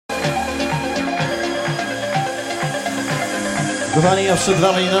Kochani, a przed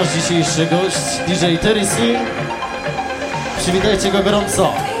wami nasz dzisiejszy gość, DJ Terry Slim. Przywitajcie go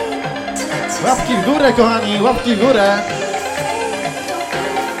gorąco. Łapki w górę, kochani, łapki w górę.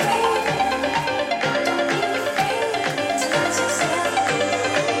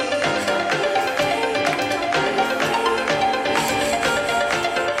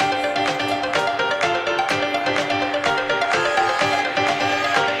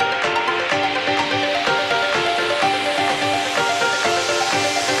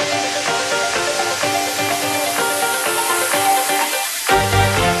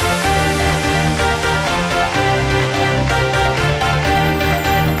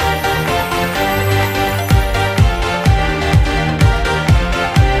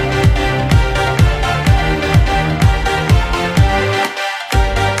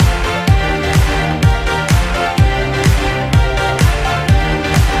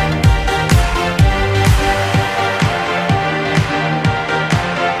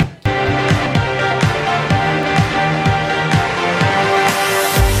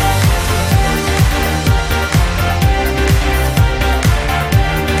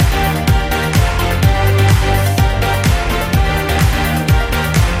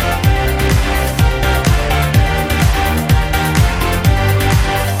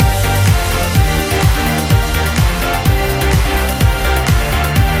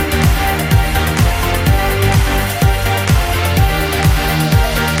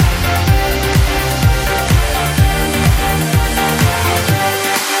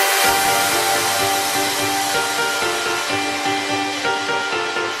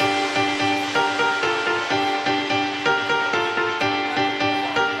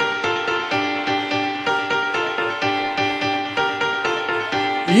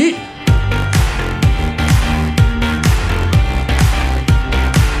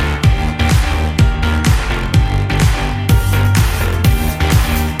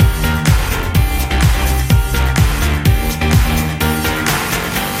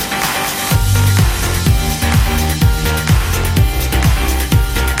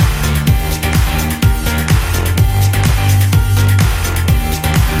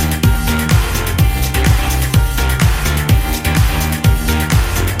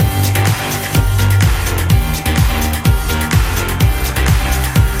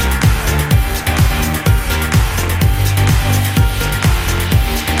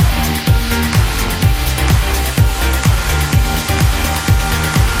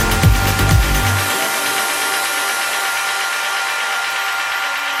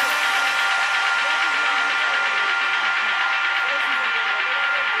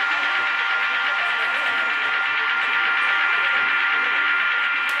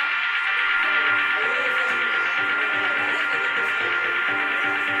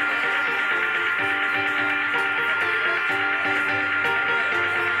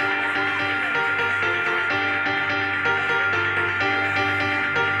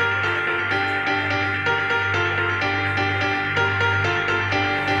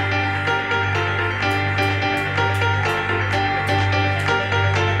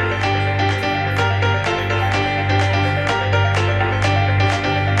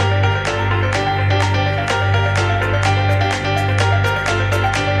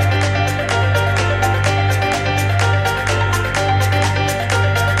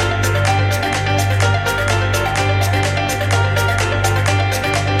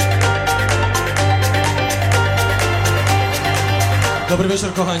 Dobry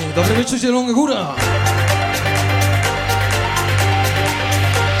wieczór, kochani. Dobry wieczór, Zielona Góra.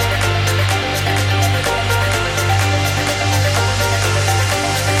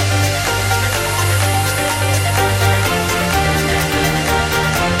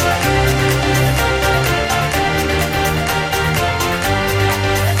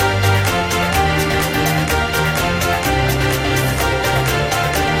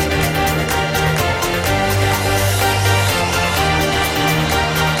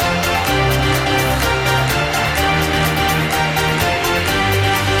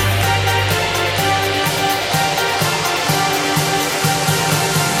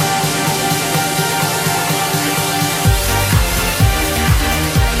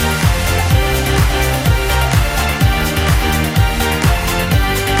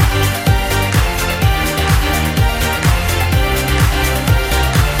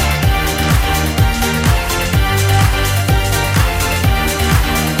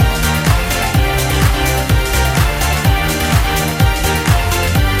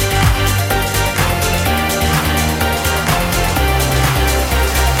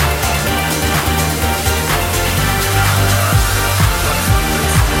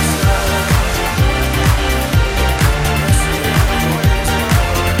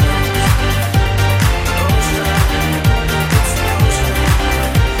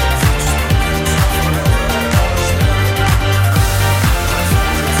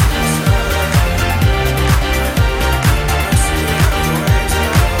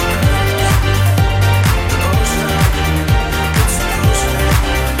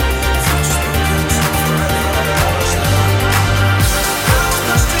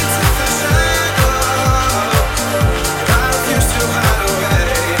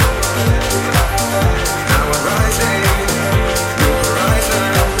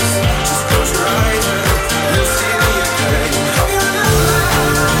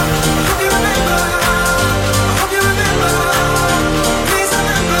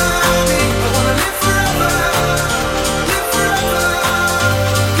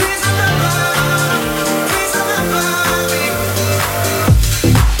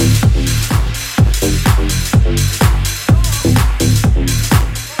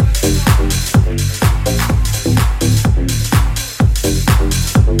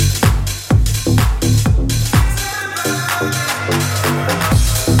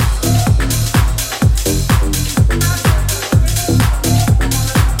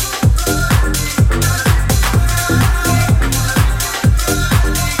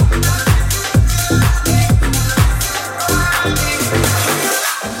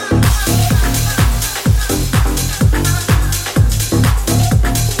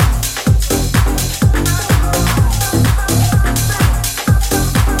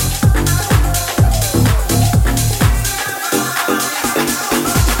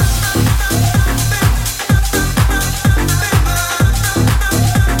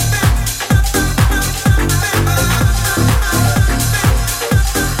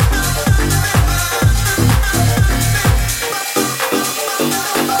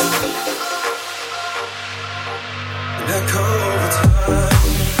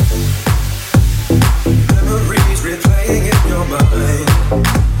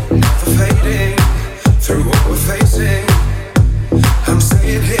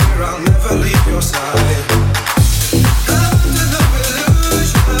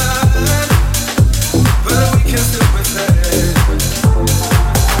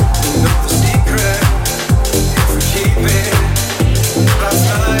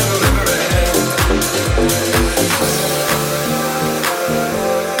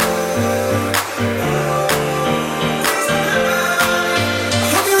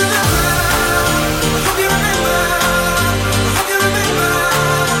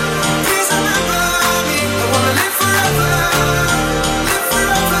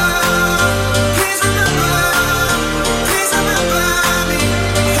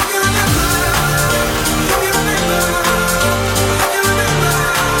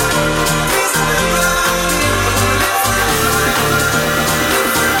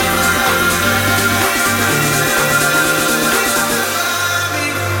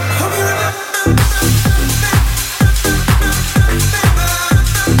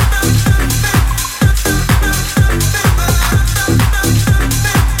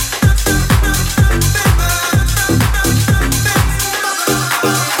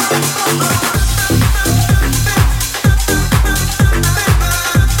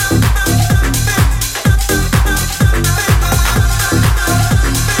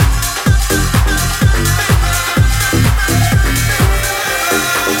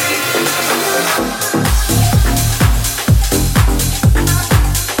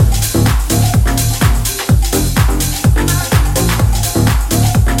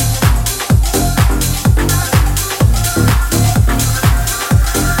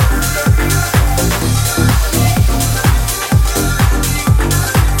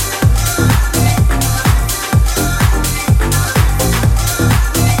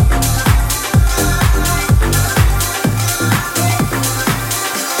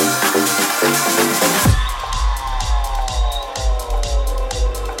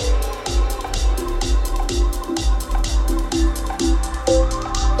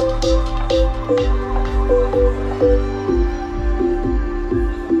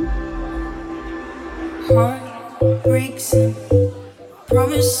 Heartbreaks and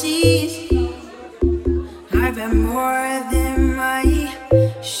promises. I've had more than my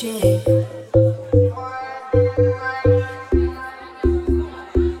share.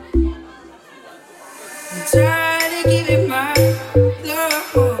 I'm tired of giving my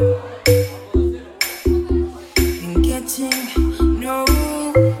love and getting nowhere.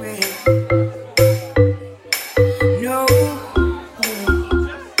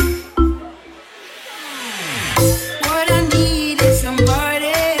 What I need is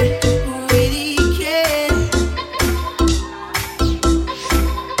somebody who really cares.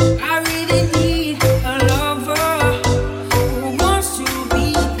 I really need a lover who wants to be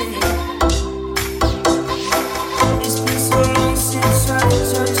there. It's been so long since I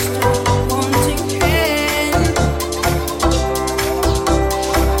touched a wanting hand.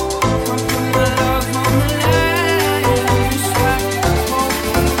 Come put my love on the line. So I hope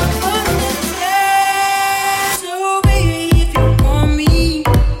you understand. So baby, if you want me,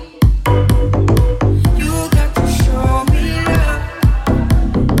 you got to show me love.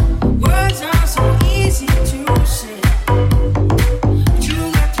 Words are so easy to say, but you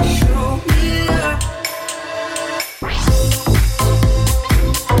got to show me love.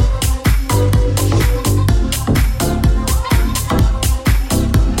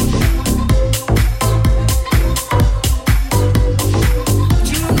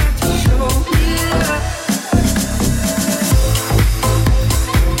 You got to show me love.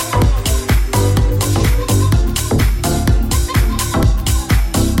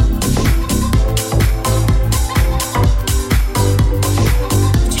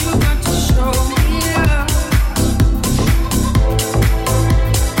 You got to show me love.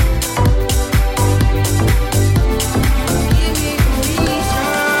 Give me a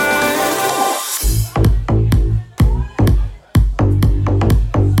reason.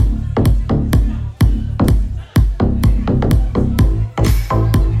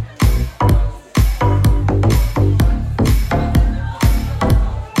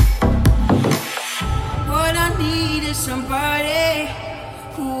 What I need is somebody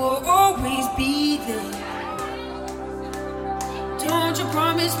who will always be there. Don't you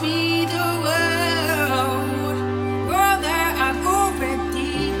promise me the world, world that I've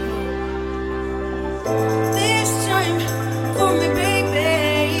already heard. This time, for me,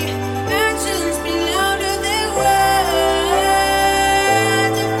 baby. Actions speak louder than words.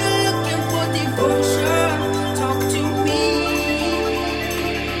 If you're looking for devotion, talk to me.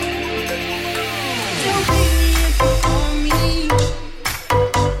 So baby, if you want me,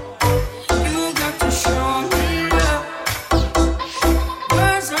 you got to show me love.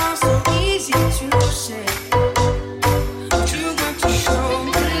 Words are so easy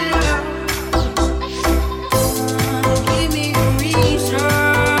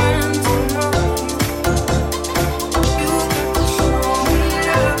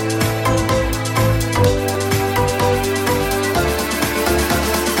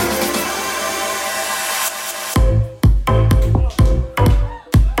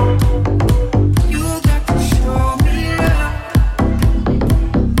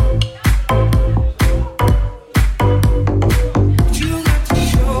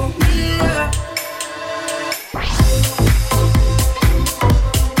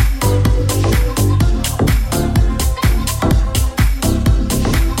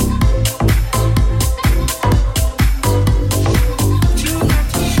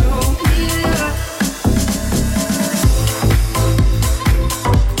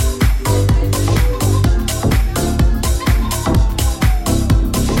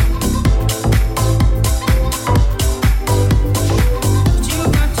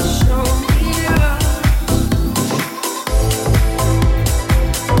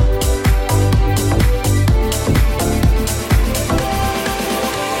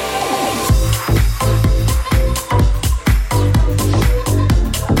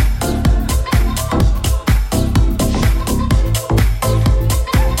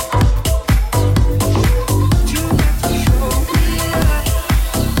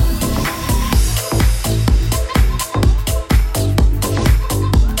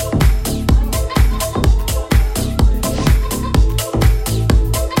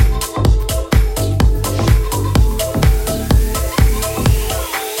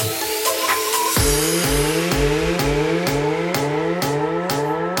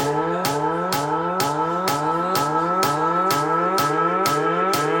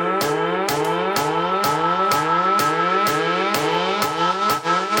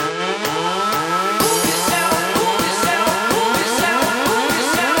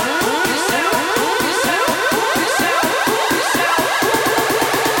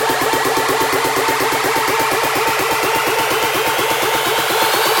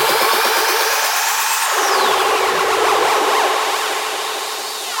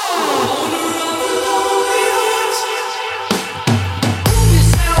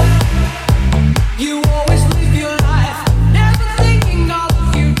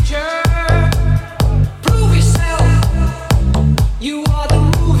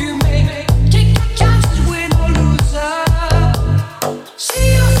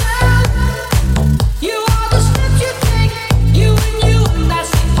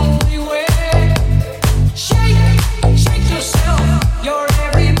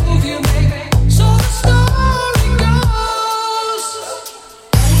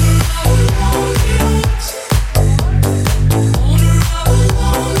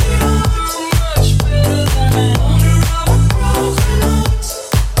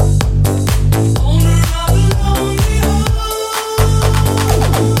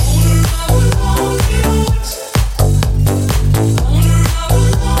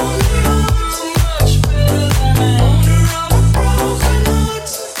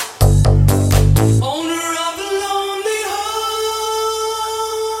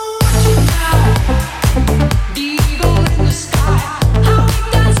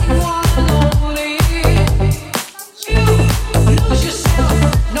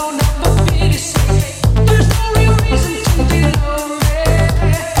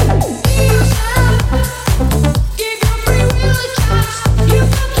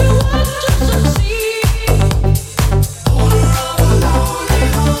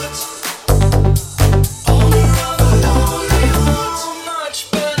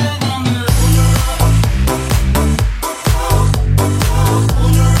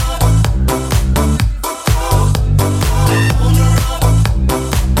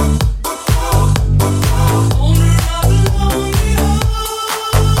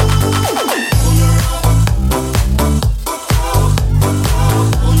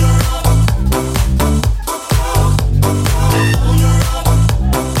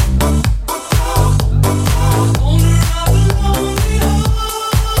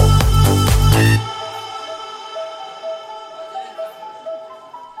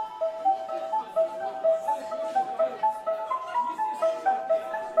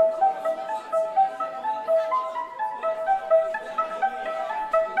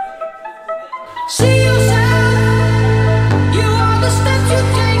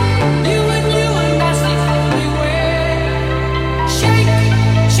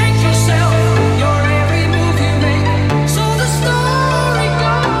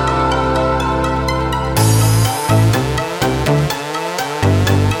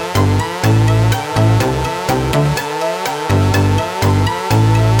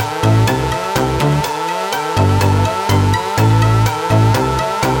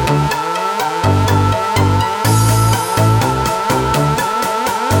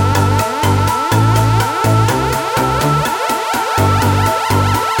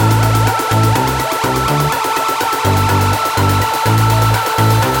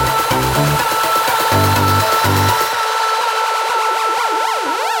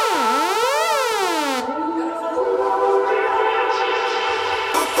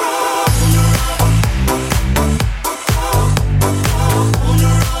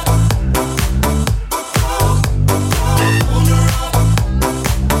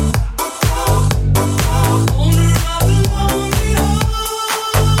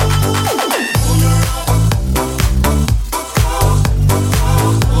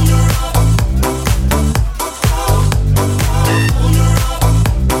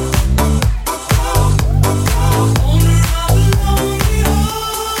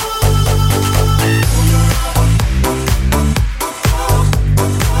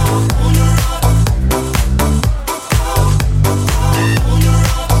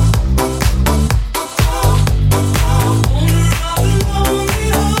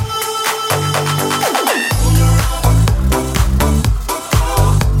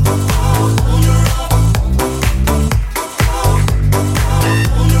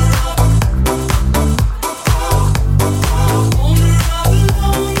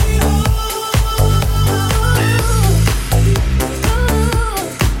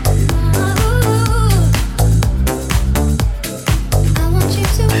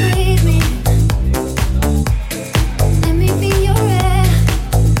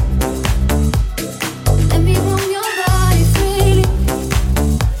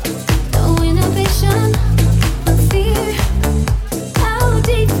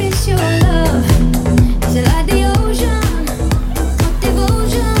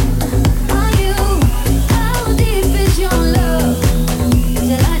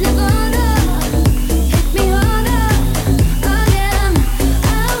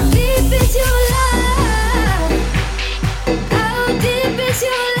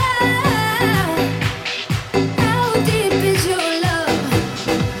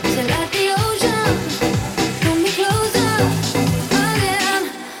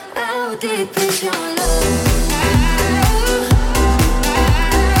deep is your love?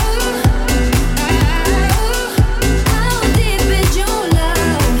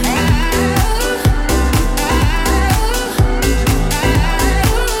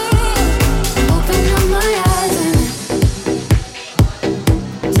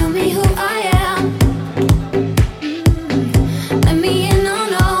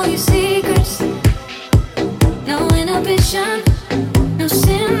 No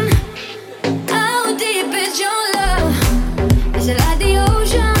sin. How deep is your love? Is it like the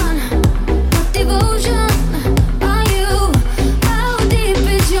ocean? What devotion are you? How deep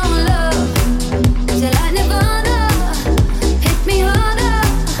is your love? Is it like Nirvana? Hit me harder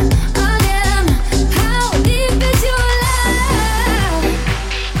again. How deep is your love?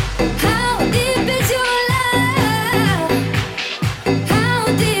 How deep is your love? How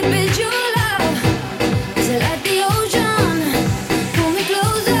deep is your love? Is it like the ocean? Pull me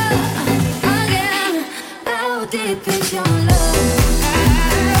closer again. How deep is your love?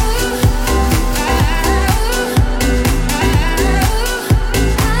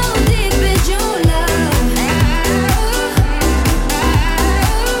 How deep is your love?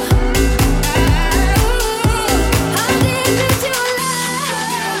 How deep is your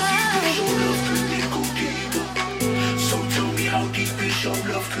love? So tell me how deep is your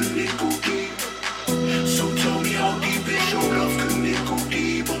love, can it go deep? So tell me how deep is your love, can it go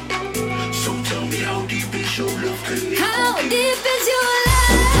deeper? So tell me how deep is your love, can it go How deep? deep is your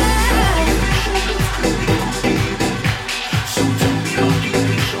love? So tell me how deep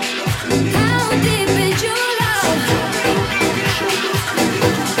is your love, can it go How deep is your love?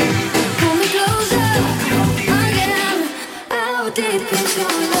 Pull me closer again. How deep is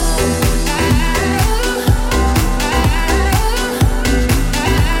your love?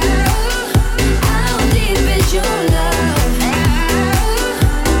 How deep is your love?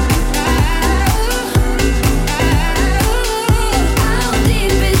 How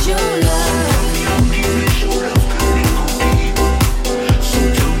deep is your love? So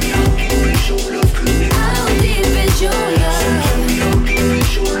tell me how deep is your love, can it How deep is your love? how deep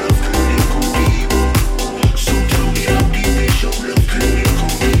is your love, can it go deeper? So tell me how deep is your love, can it go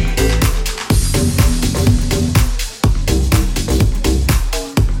deeper?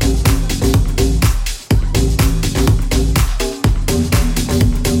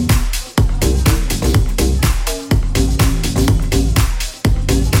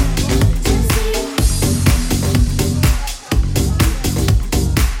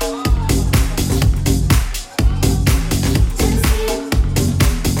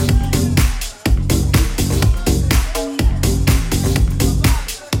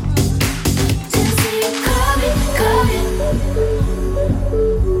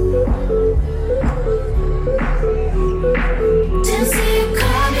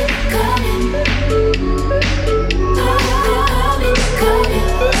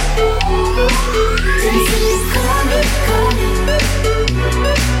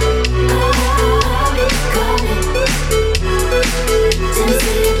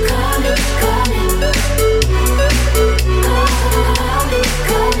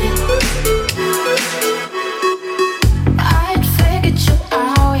 I'd figured you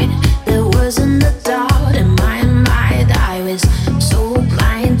out. There wasn't a doubt in my mind. I was so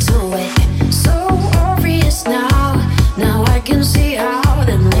blind to it, so obvious now. Now I can see how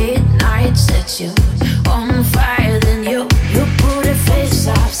the late night sets you on fire. Then you put a face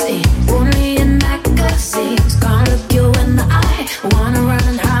I've seen only in magazines. Can't look you in the eye. Wanna run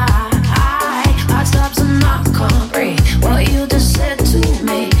and hide. Heart stops and I can't breathe. What you just said to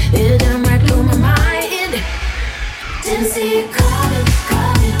me, it didn't right through my mind. Didn't see it coming,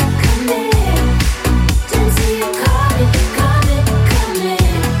 coming, coming. Didn't see it coming, coming,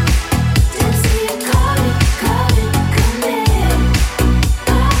 coming.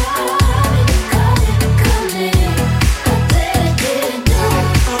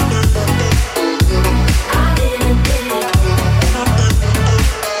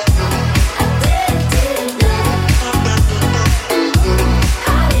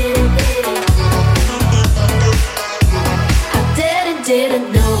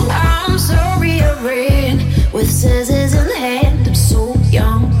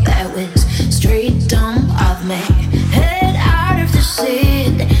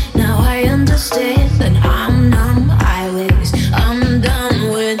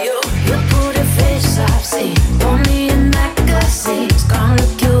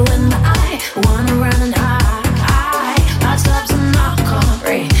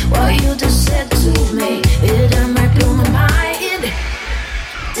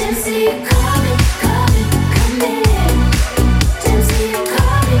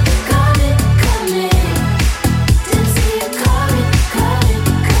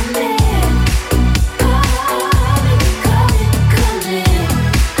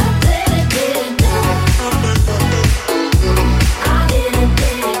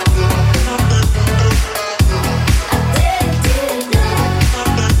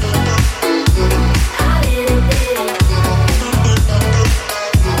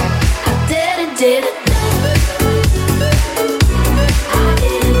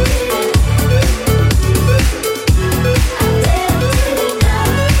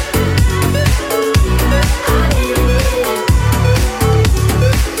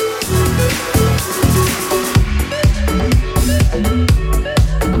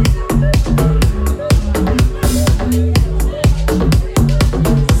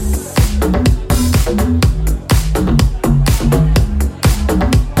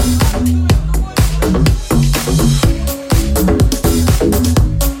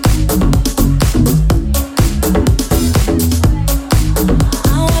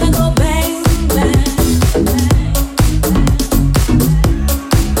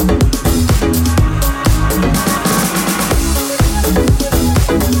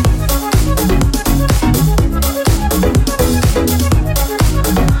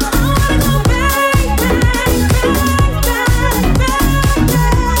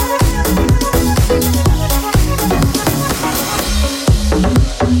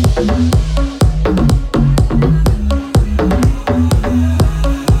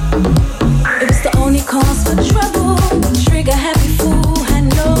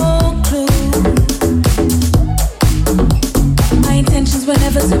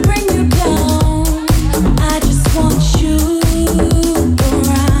 whatever to bring you down. I just want you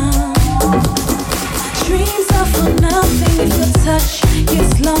around. Dreams are for nothing if your touch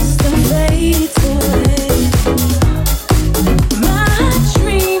gets lost and fades away. My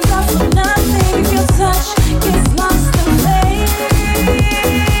dreams are for nothing if your touch gets lost and fades.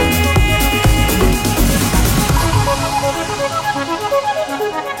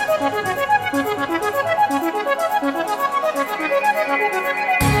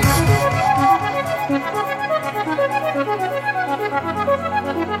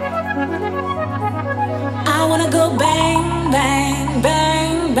 I wanna go bang, bang,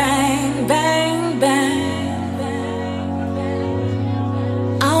 bang, bang, bang, bang.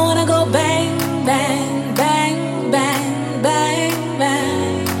 I wanna go bang, bang, bang, bang, bang,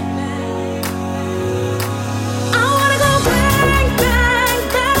 bang. I wanna go bang, bang,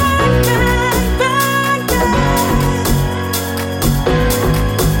 bang, bang, bang, bang.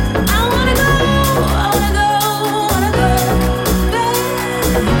 I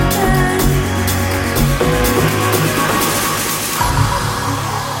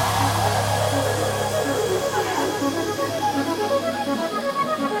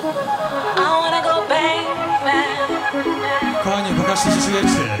wanna go bang, bang. Kochani, pokażcie, że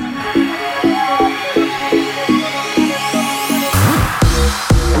żyjecie.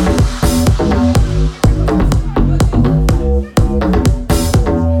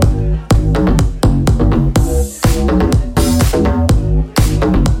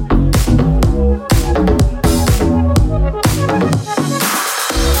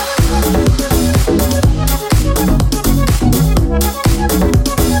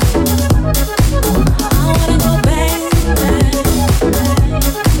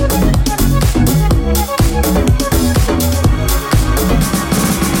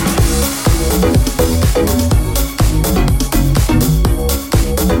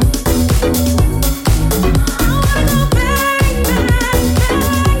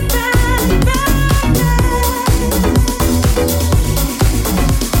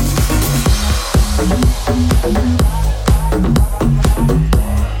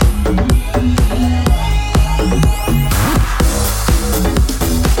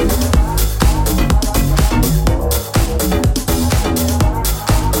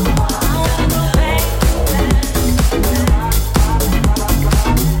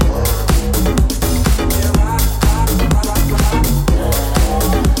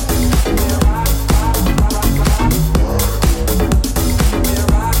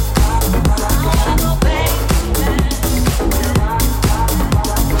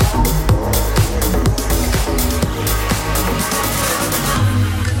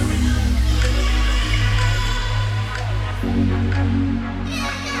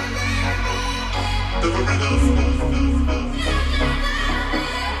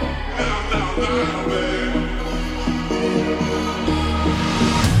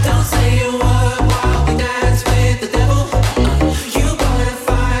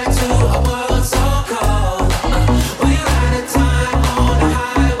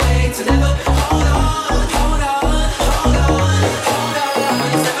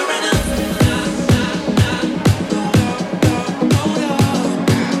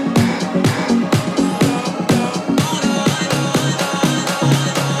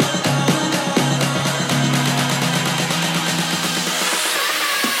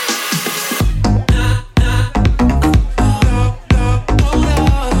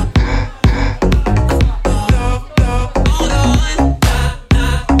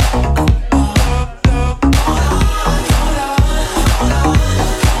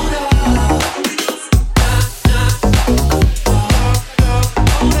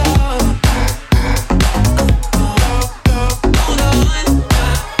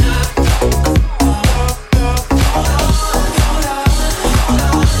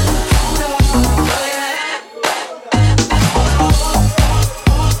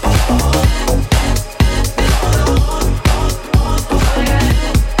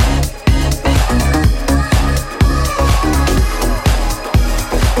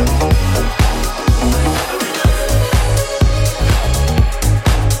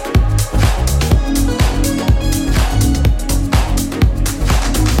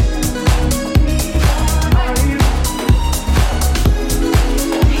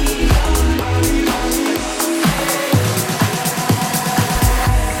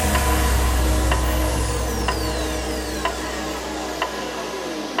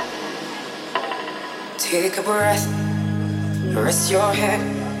 Take a breath, rest your head,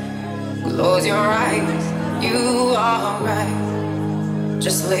 close your eyes, you are right.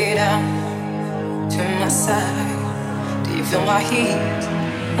 Just lay down to my side. Do you feel my heat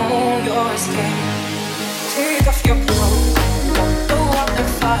on your skin? Take off your clothes, blow up the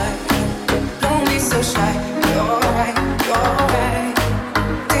fire. Don't be so shy. You're right, you're right.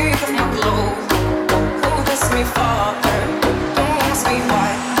 Take off my clothes, hold this me farther. Don't ask me why.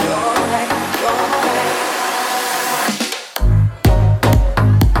 You're right,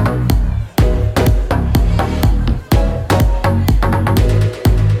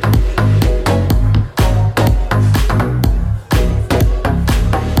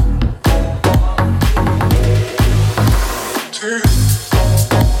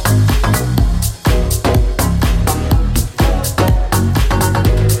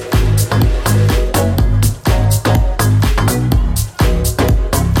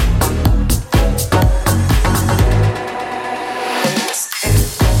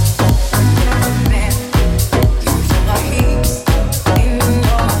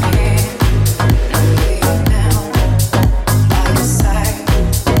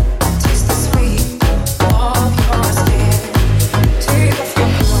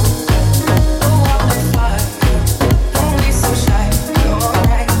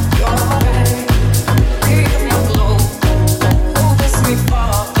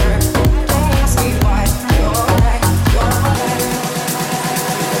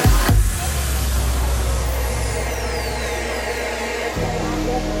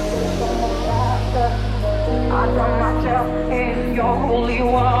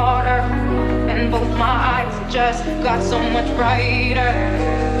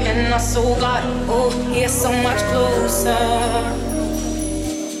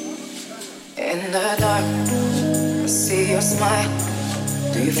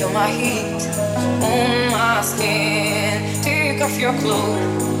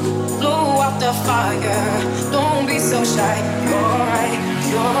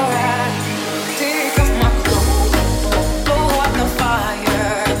 you're right.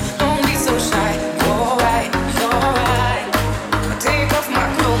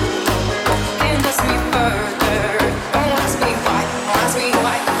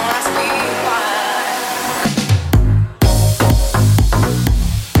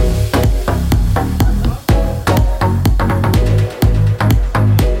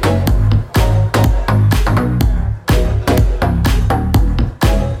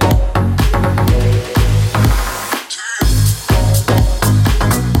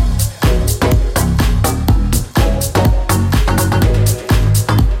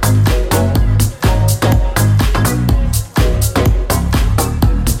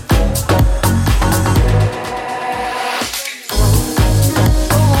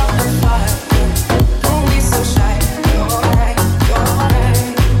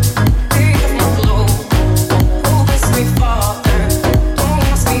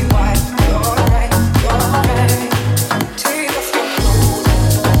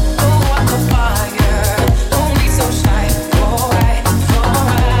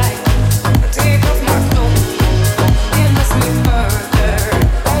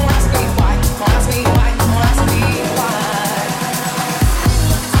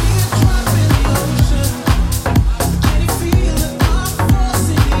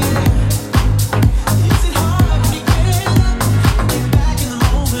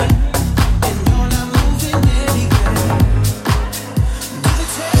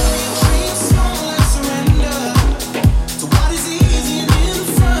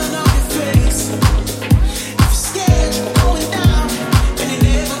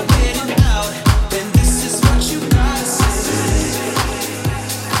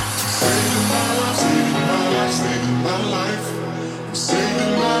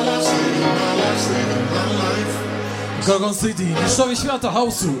 Gorgon City, mistrzowie świata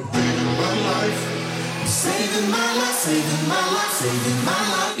house'u.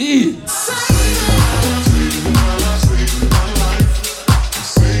 I...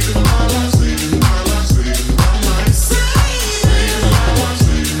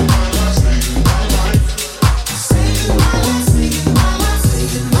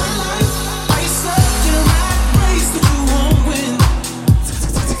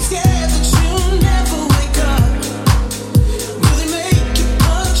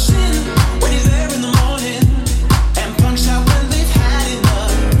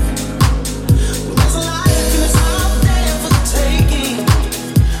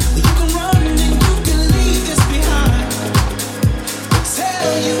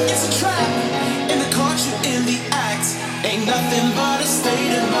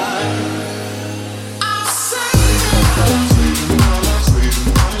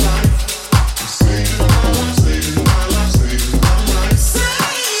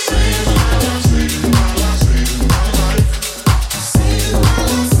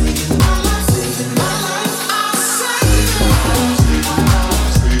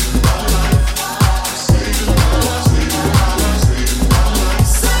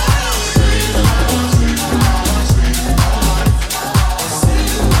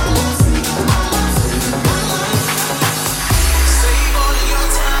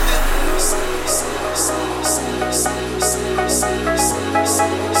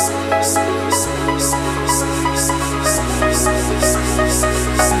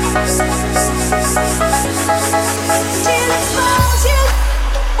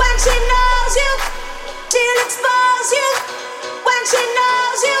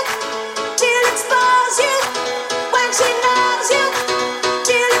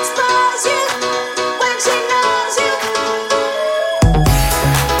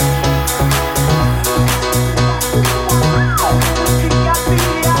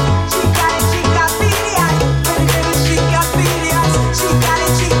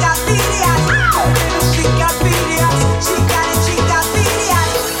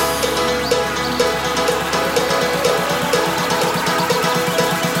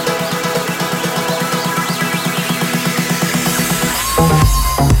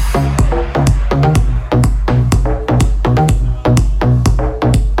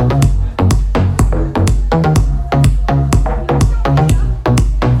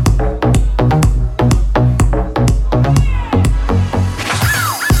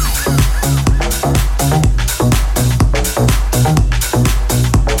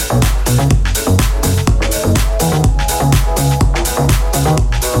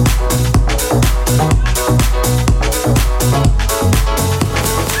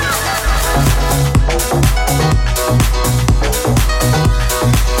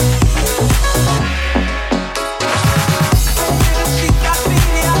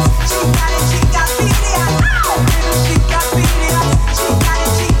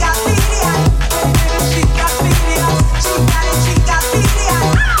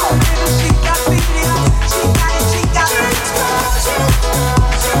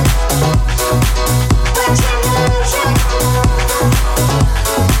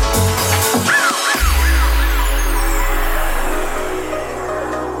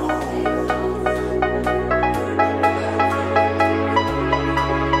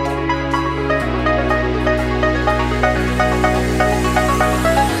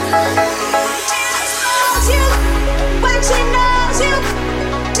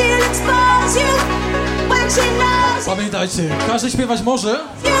 Pamiętajcie, każdy śpiewać może,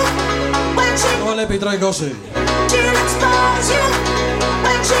 no lepiej trochę gorzej.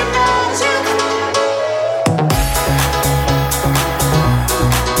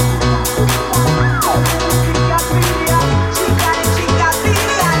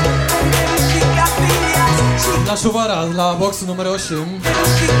 Dla Szuwara, dla boksu numer 8.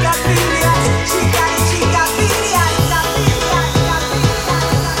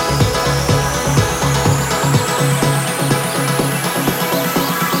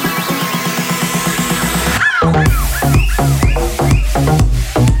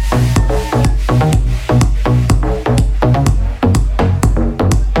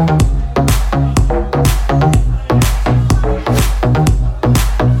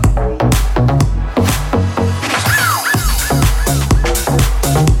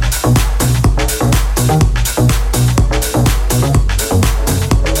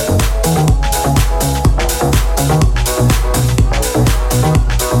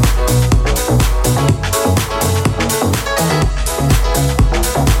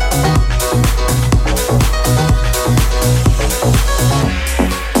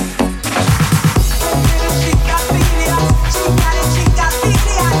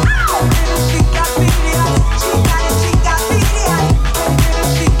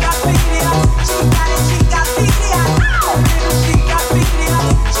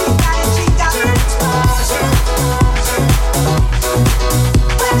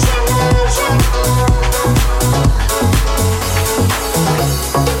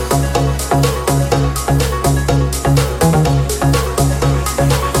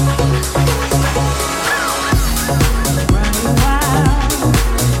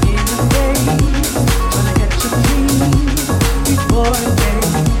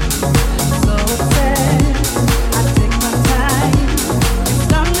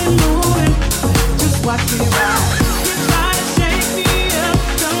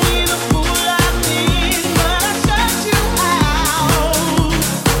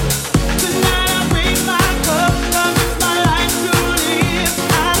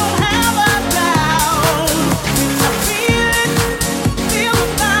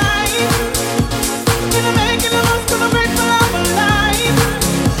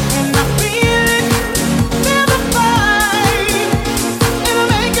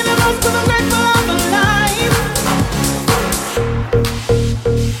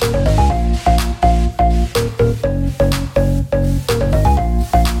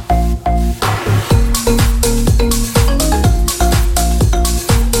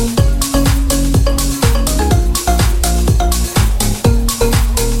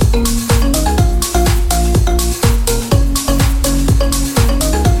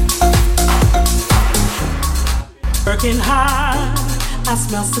 Working hard, I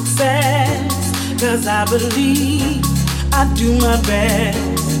smell success, 'cause I believe I do my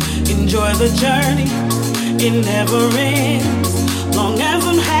best. Enjoy the journey, it never ends. Long as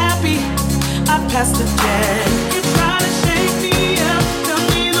I'm happy, I pass the test. You try to shake me up, tell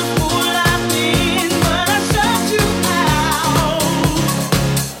me the fool I've been, but I shut you out.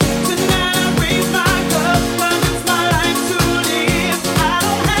 Tonight I raise my cup, 'cause it's my life to live. I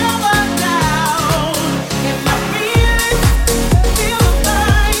don't have a doubt. If I feel it, feel the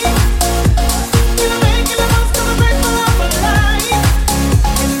fight. You're making the most of the grateful of my life.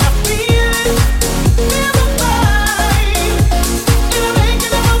 If I feel it, feel the fight. You're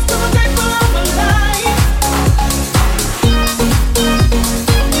making the most of the grateful of my life.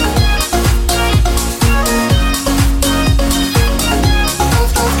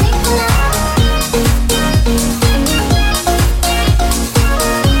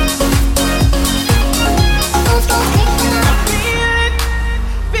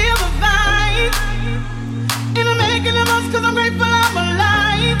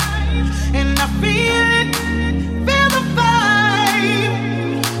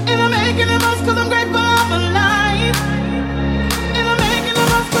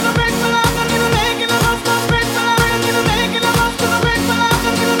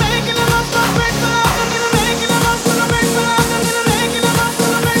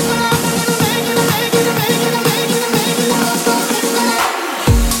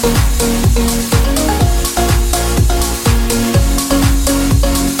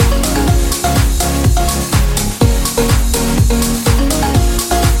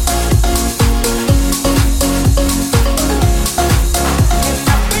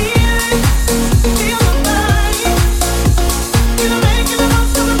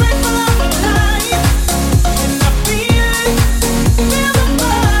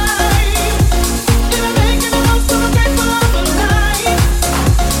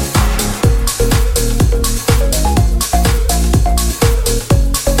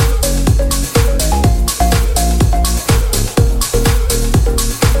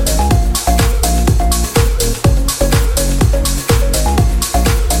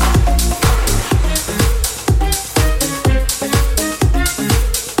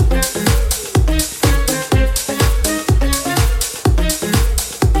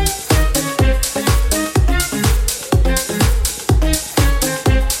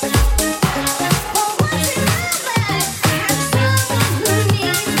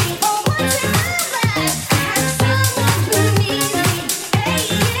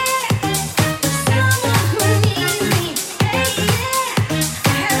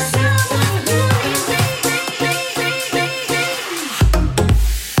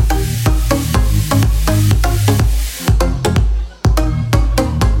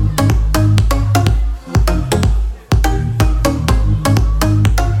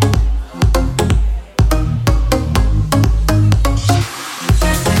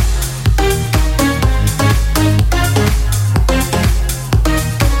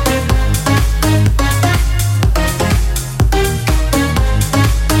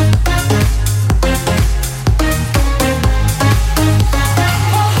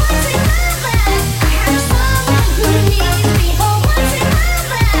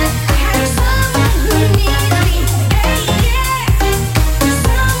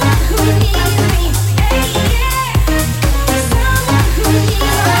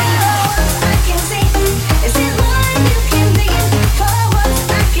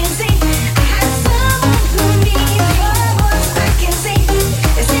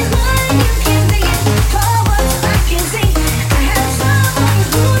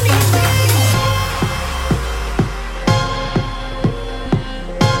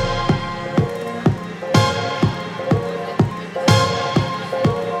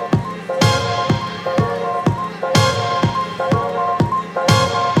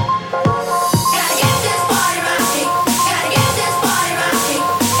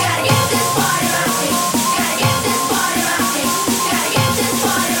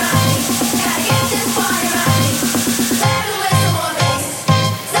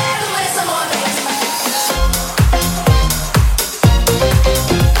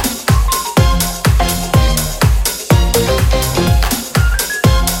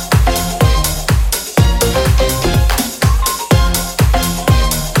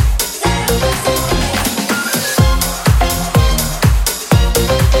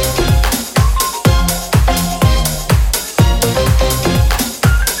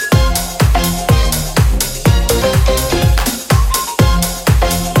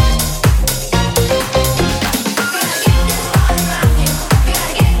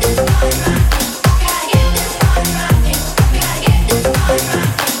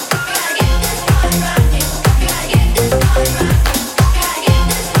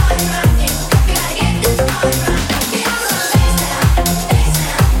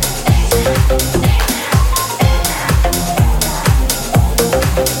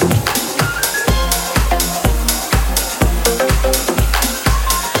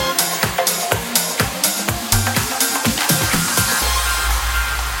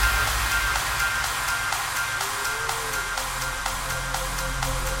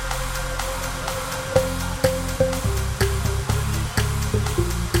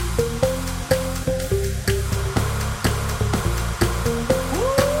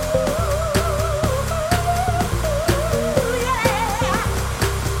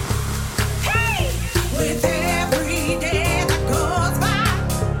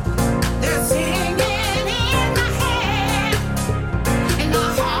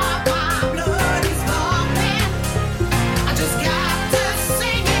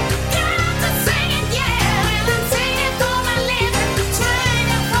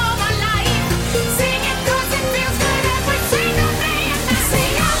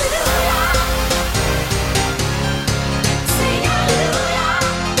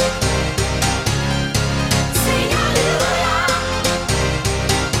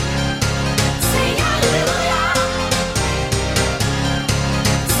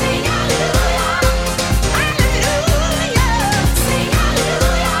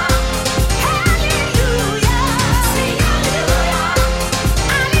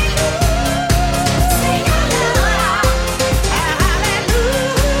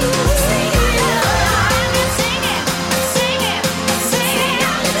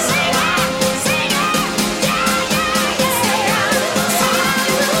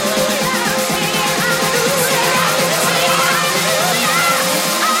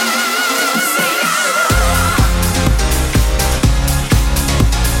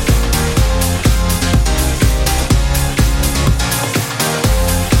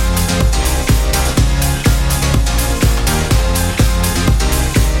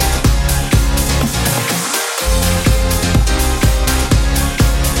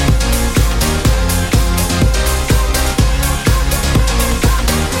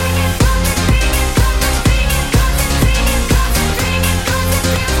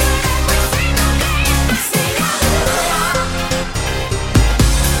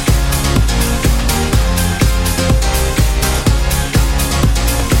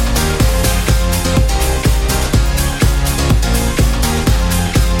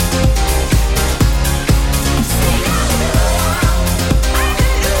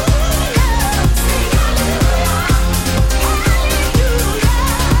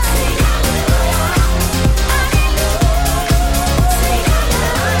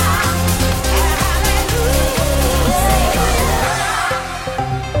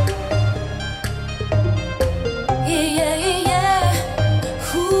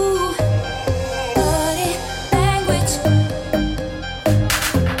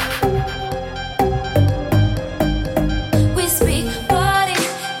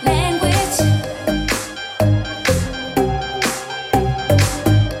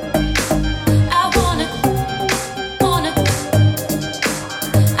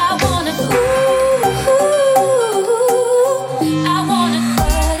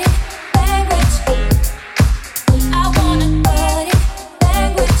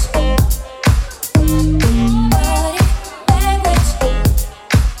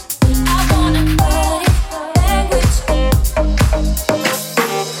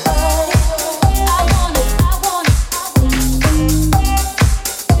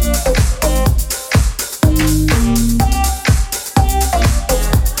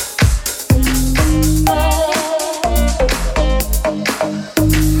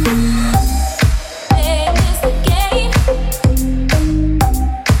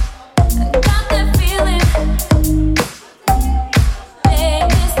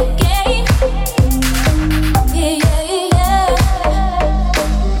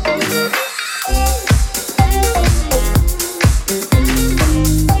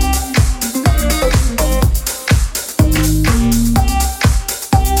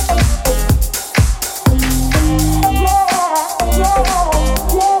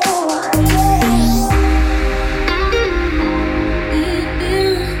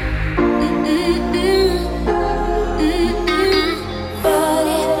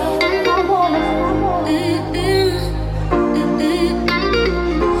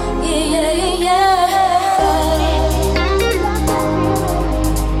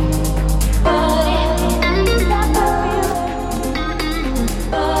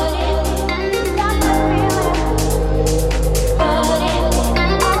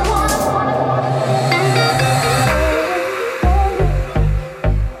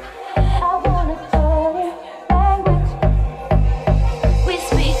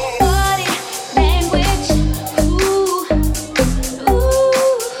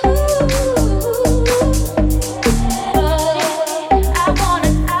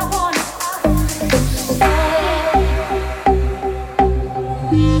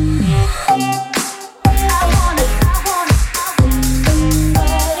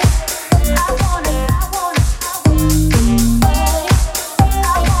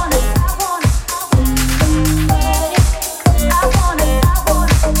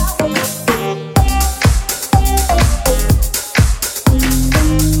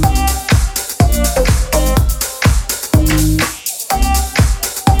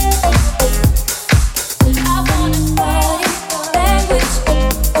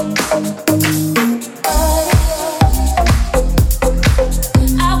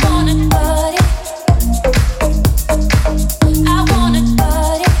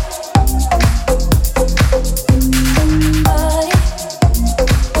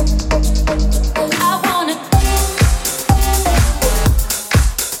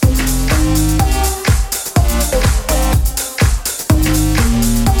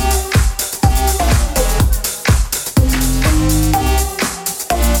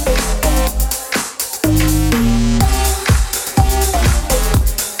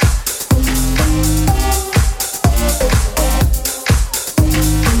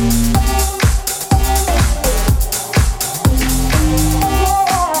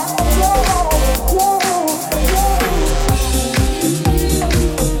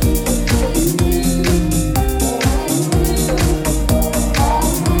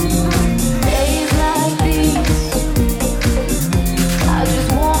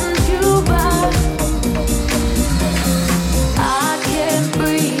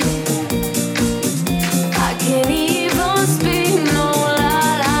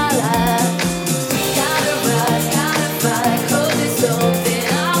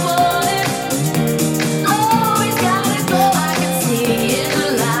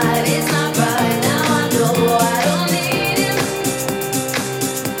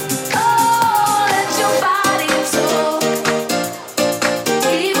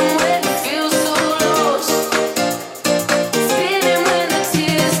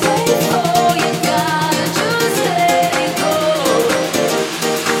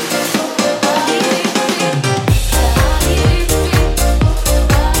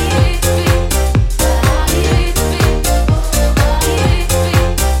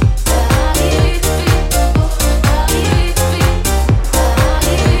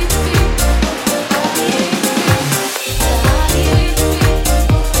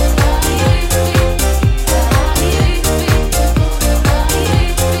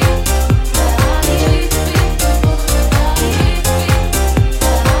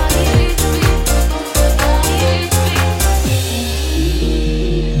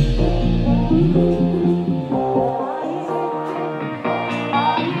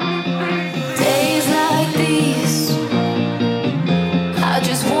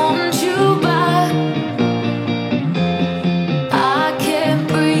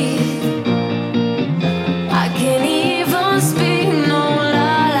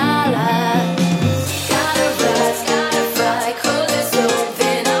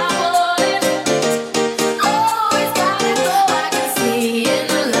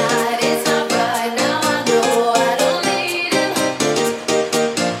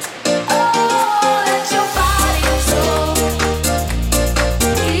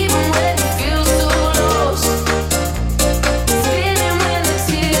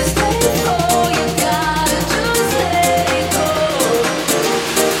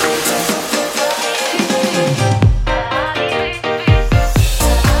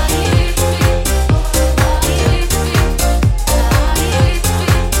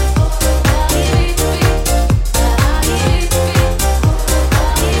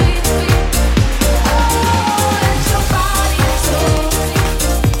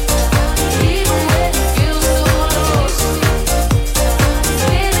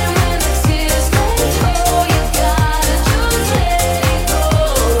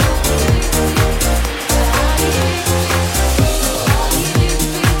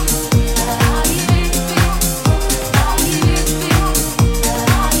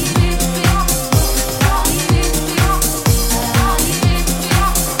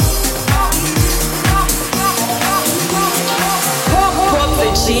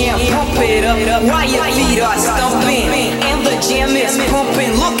 while your feet are stumping and the jam is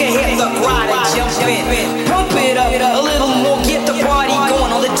pumping. Look ahead, the crowd is jumping. Pump it up a little more, get the party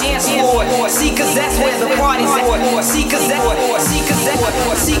going on the dance floor. See, cause that's where the party's at. See, cause that, see, cause that,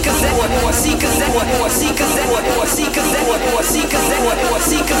 see, cause that, see, cause that, see, cause that, see, cause that, see, cause that,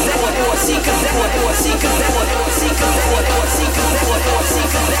 see, cause that, see, cause that, see, cause that, see, cause that, see,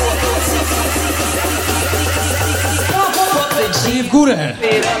 cause that, I w górę!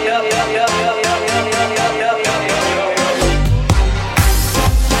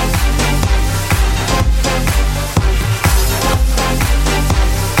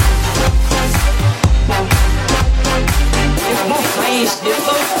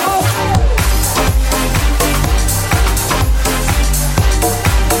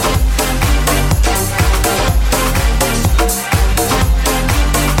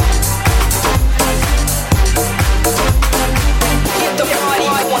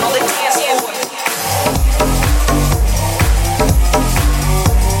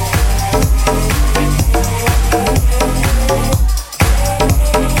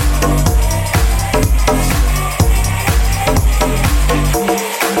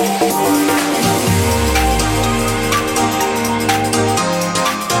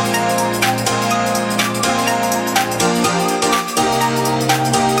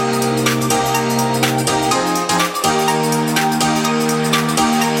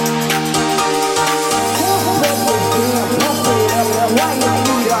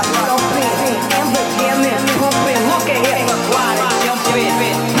 feet are stomping, and the jam is pumping. Look ahead, the crowd is jumping.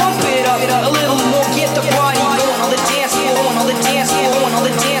 Pump it up a little more, get the party going on the dance floor, on the dance floor, on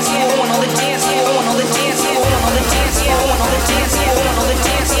the dance floor, on the dance floor, on the dance floor, on the dance floor, on the dance floor, on the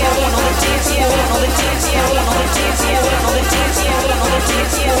dance floor, on the dance floor, on the dance floor, on the dance floor, on the dance floor, on the dance floor, on the dance floor, on the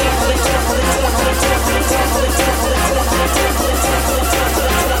dance floor.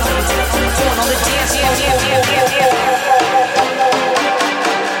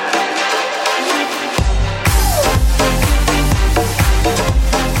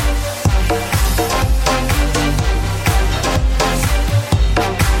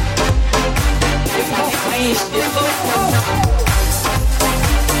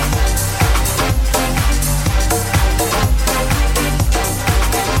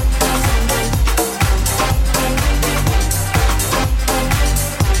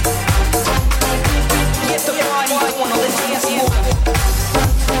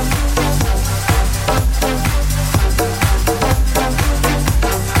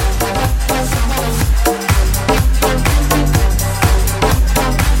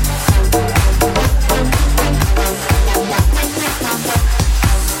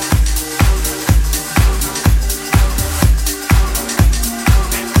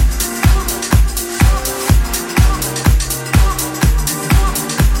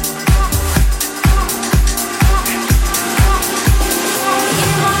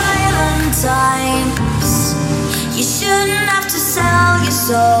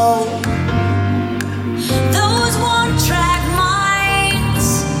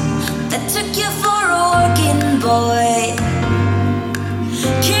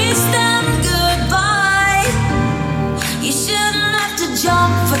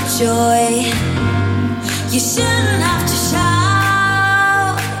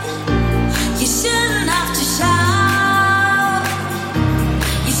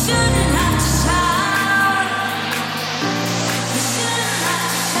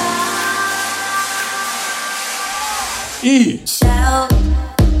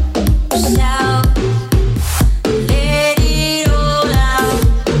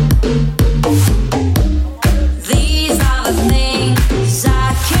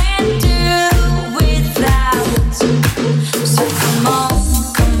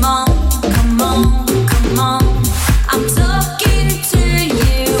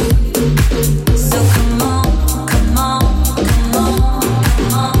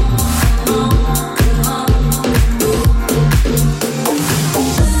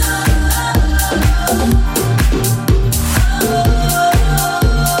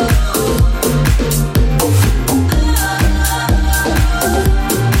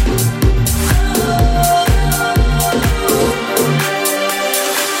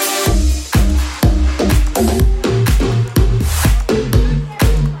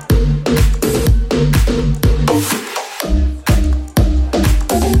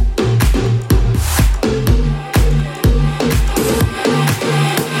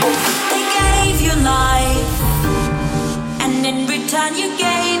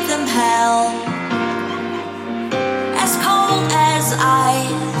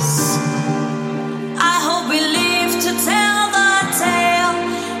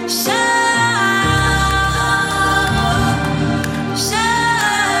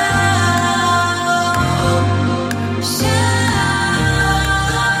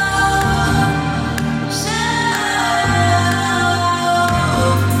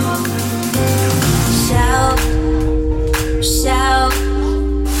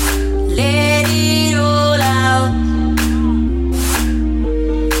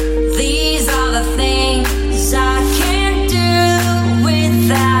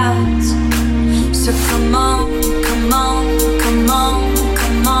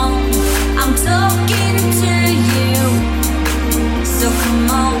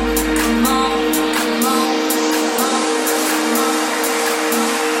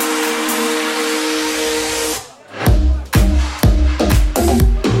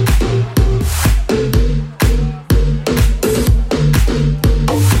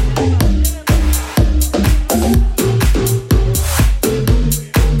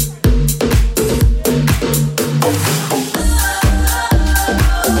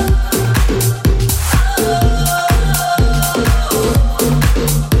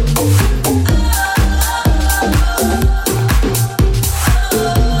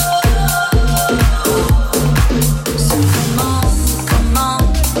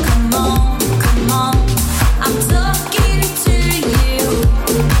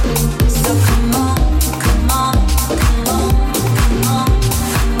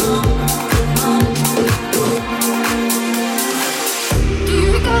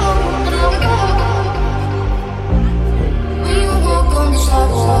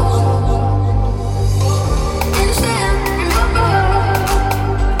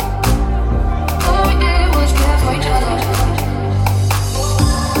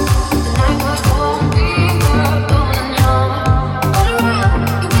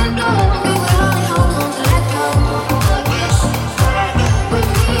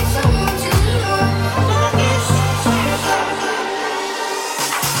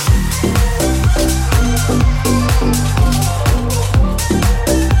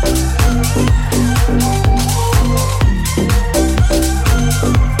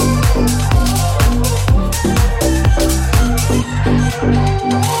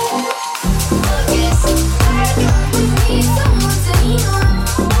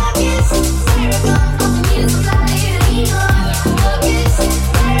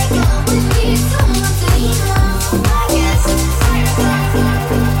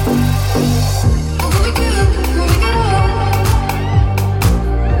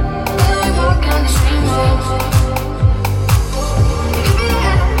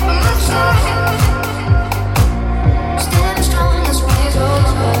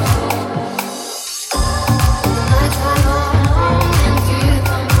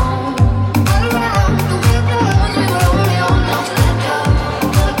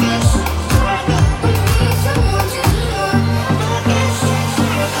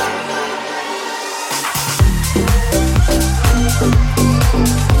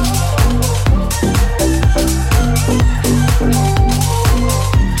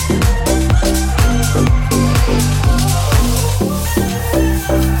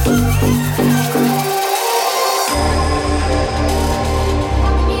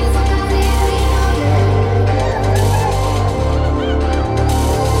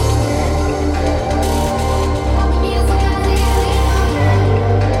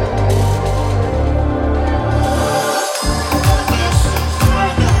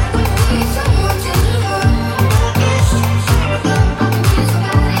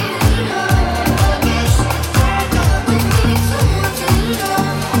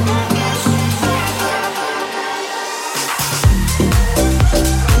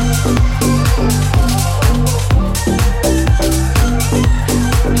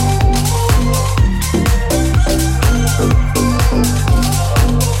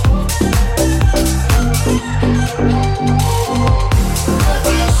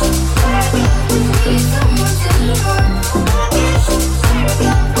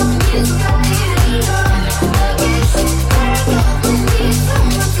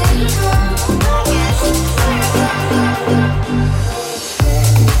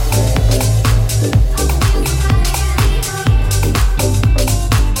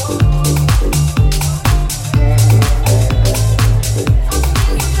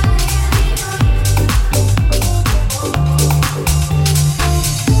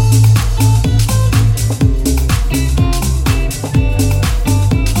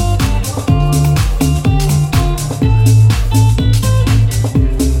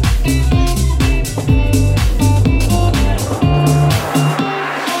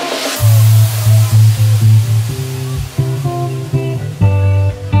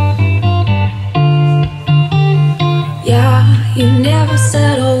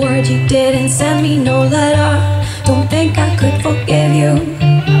 word, you didn't send me no letter. Don't think I could forgive you.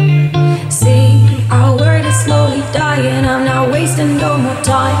 See, our word is slowly dying. I'm not wasting no more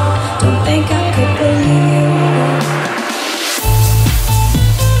time. Don't think I could believe you.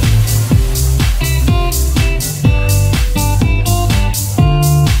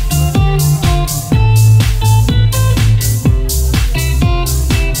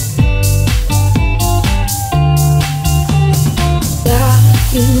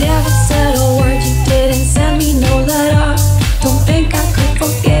 You never said a word, you didn't send me no letter. Don't think I could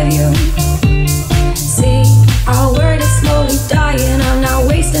forgive you. See, our word is slowly dying. I'm not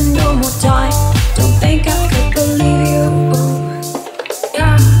wasting no more time. Don't think I could believe you.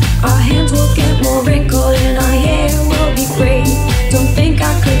 Yeah, our hands will get more wrinkled and our hair will be gray. Don't think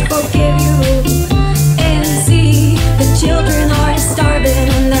I could forgive you. And see, the children are starving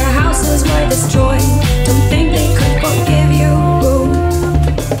and their houses were destroyed. Don't think they could forgive you.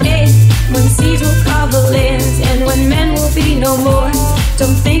 When seas will cover lands and when men will be no more.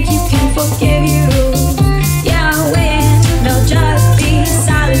 Don't think you can forgive you. Yeah, when there'll just be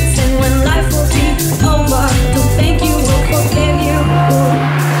silence and when life will be over. Don't think you will forgive you.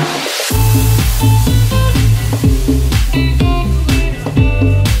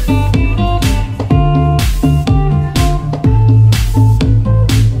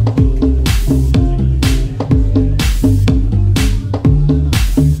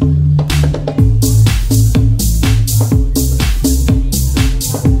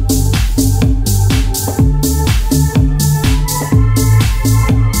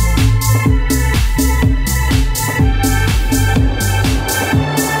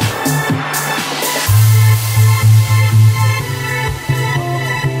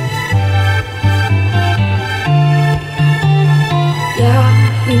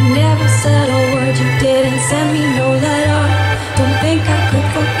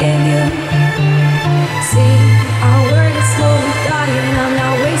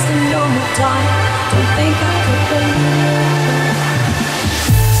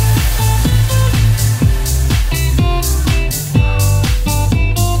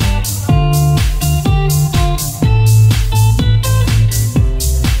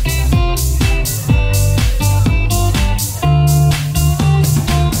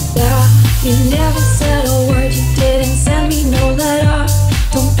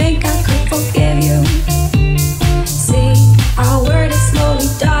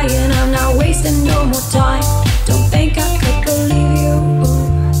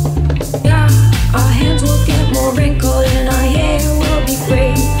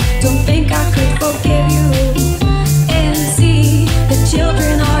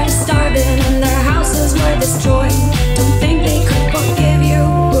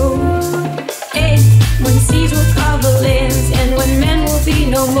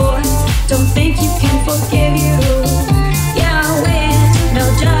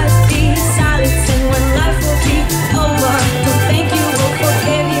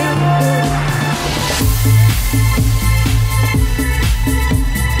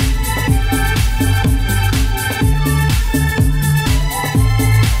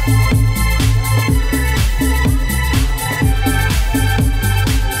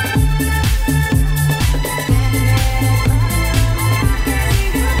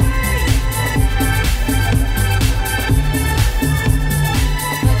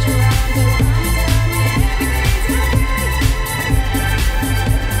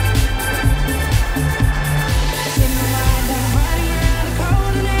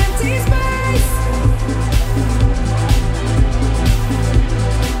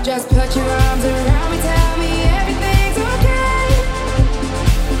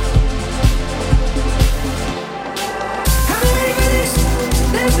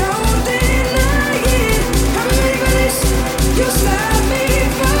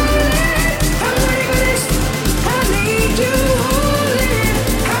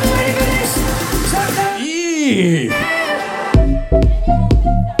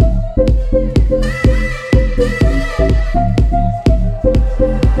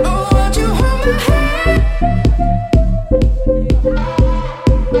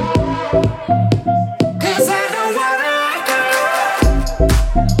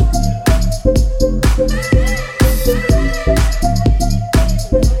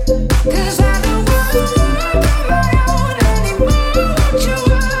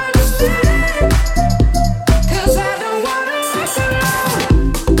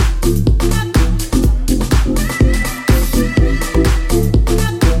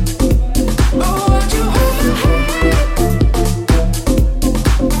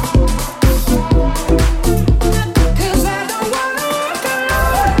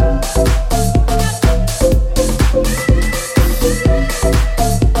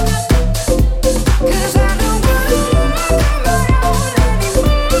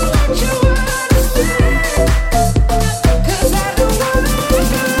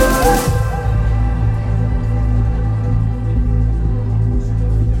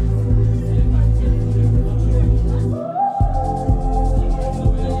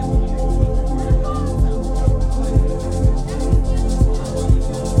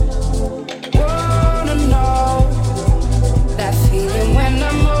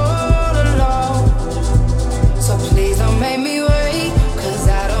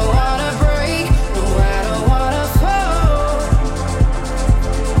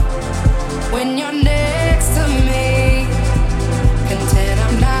 when you're next to me. Content,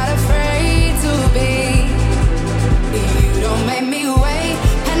 I'm not afraid to be. You don't make me wait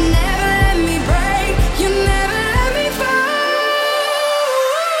and never let me break. You never let me fall.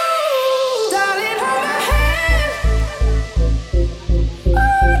 Darling, hold my hand.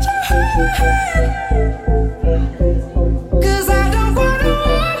 Would you hold my hand? 'Cause I don't wanna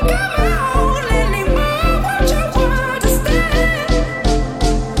walk on my own anymore. Won't you understand?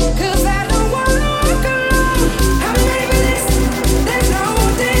 'Cause I don't wanna walk alone. I'm ready for this. There's no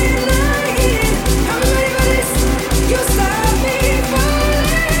denying. I'm ready for this. You stop me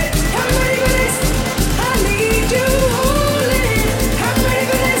falling. I'm ready for this. I need you holding. I'm ready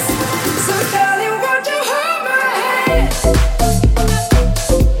for this. So darling, won't you hold my hand?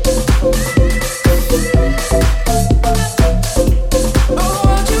 Oh,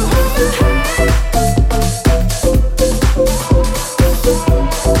 won't you hold my hand?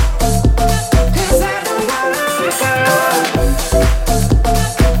 'Cause I don't wanna walk alone.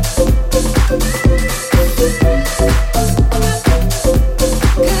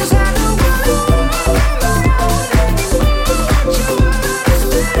 'Cause I don't wanna walk on my own anymore. Won't you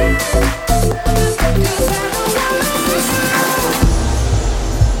understand? 'Cause I don't wanna walk alone.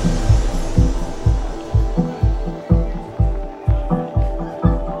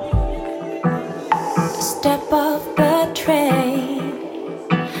 Step off the train.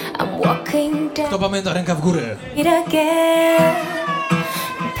 I'm walking Kto down pamięta, ręka w górę. it again.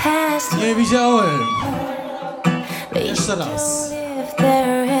 Past you, Nie widziałem. but you Jeszcze raz. don't live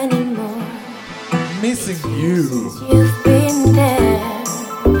there anymore. Missing you. You've been there,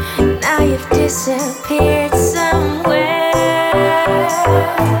 now you've disappeared somewhere.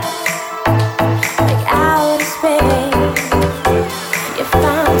 Like outer space, you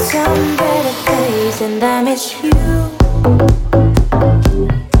found some better place, and I miss you.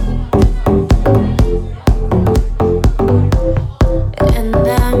 And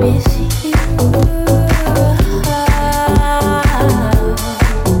I miss you.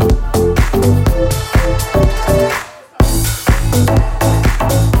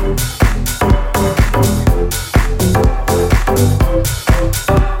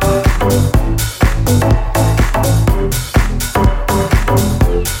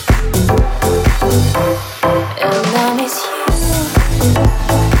 And I miss you.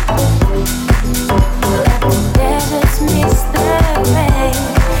 Like the deserts miss the rain.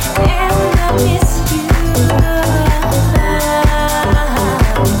 And I miss you.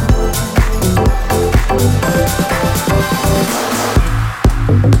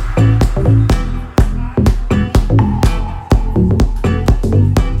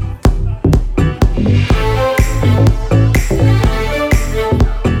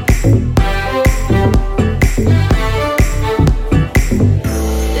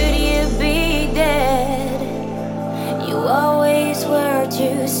 Could you be dead? You always were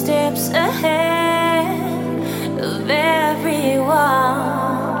 2 steps ahead of everyone.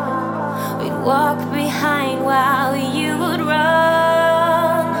 We'd walk behind while you would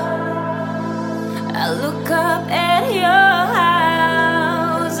run. I look up at your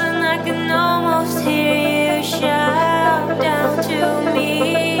house and I can almost hear you shout down to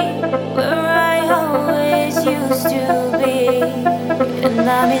me, where I always used to be. And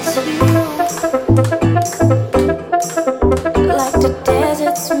I miss you. Like the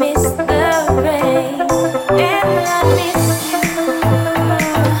deserts miss the rain. And I miss you.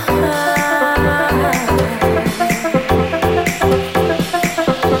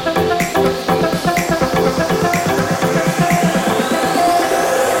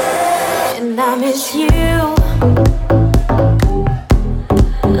 And I miss you.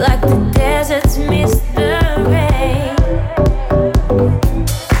 Like the deserts miss the rain.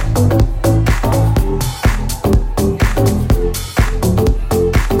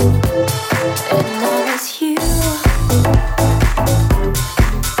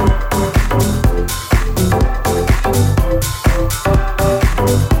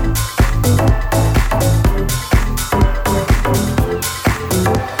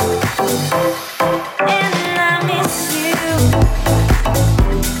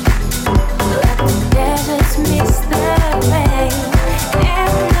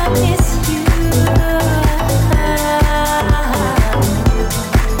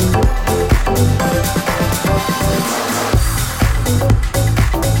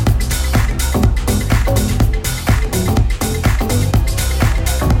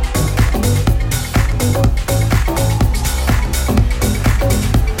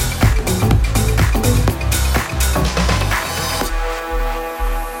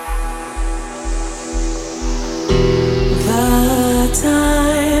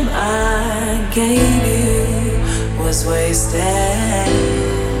 gave you was wasted.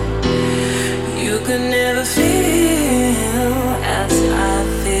 You could never feel as I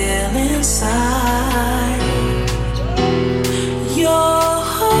feel inside. Your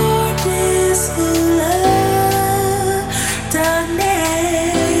heart is full of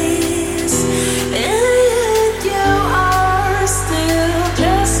darkness, and you are still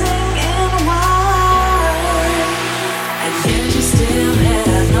dressing in white, and yet you still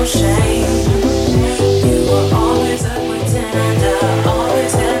have no shame. You were always a pretender,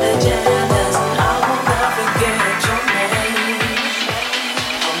 always had agendas, and I will not forget your name.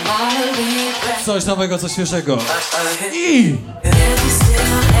 I'm gonna leave back. Coś nowego, coś świeżego. I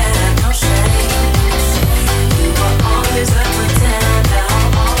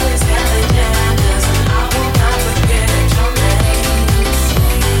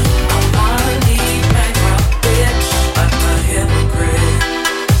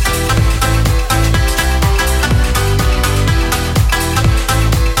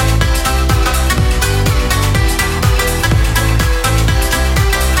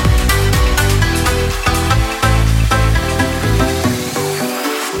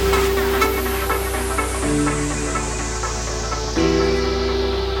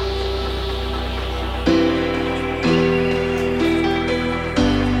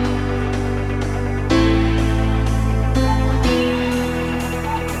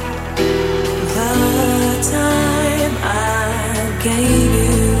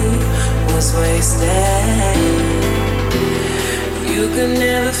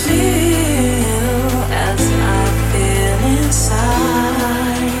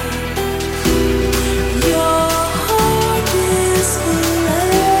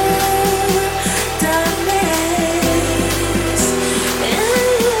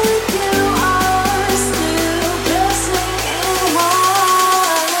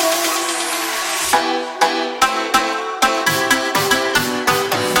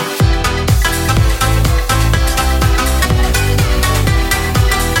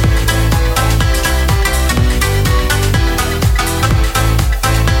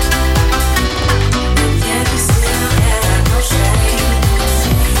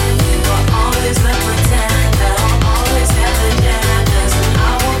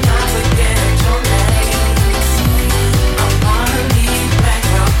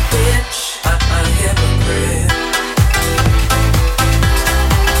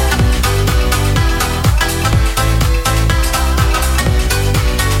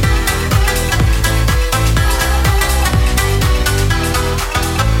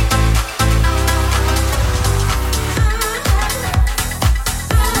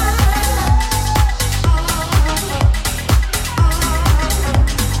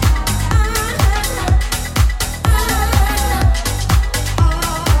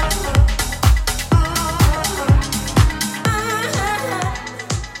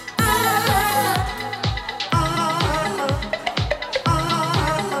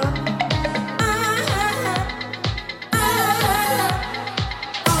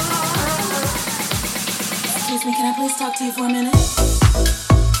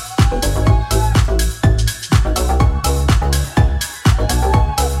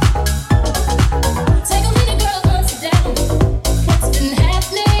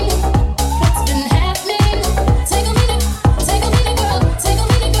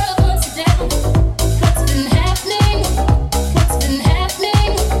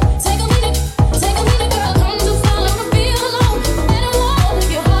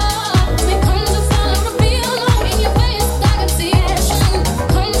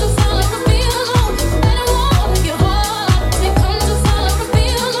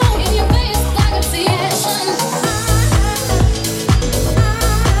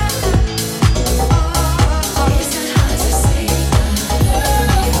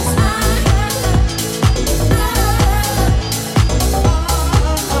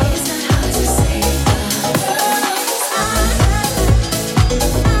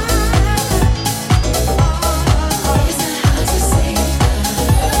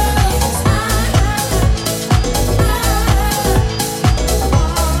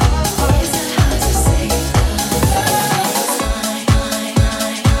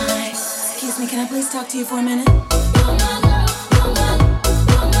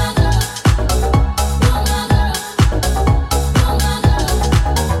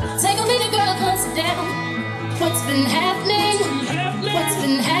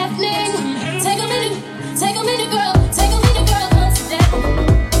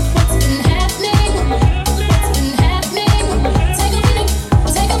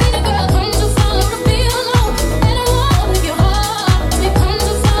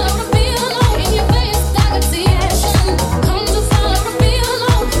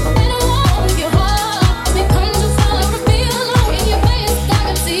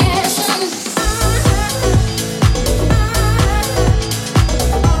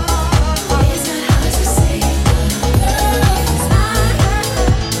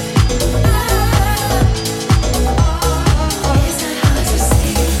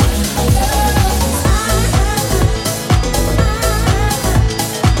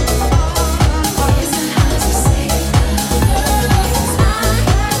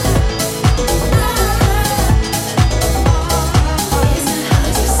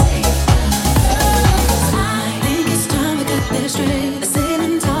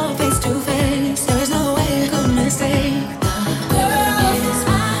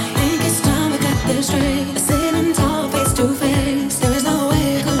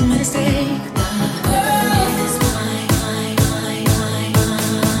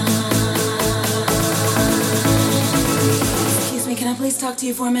please talk to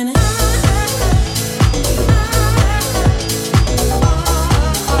you for a minute?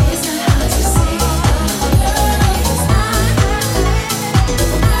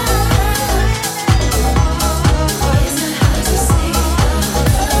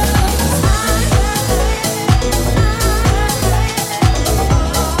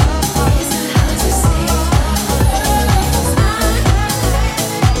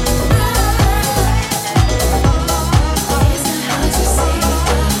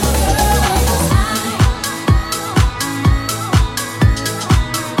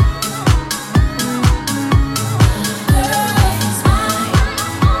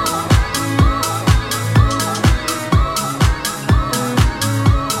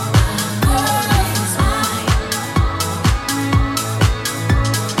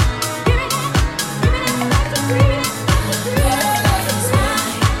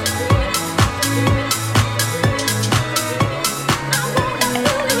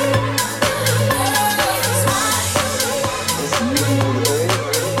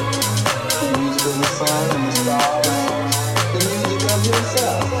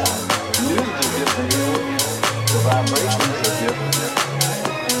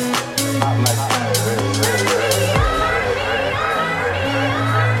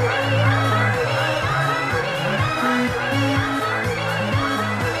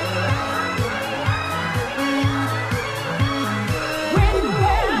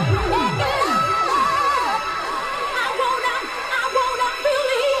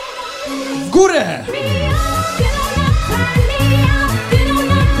 górę!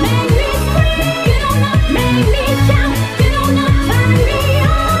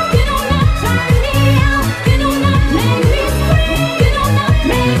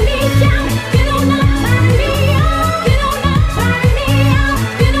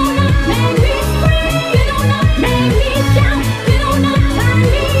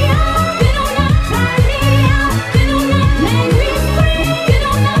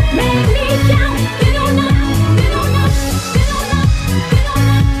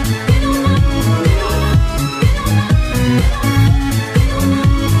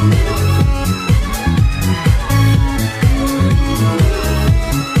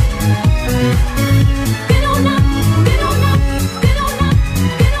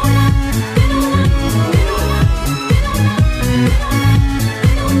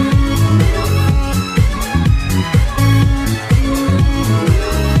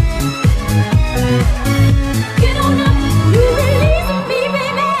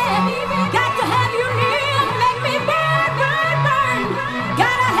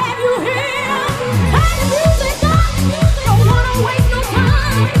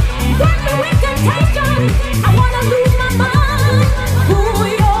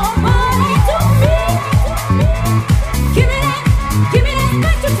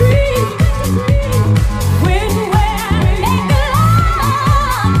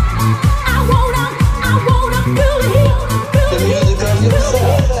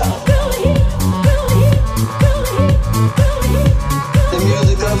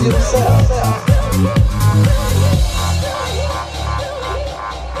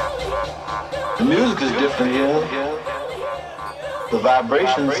 The music is different here. The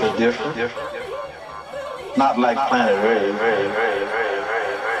vibrations are different. Not like planet Earth.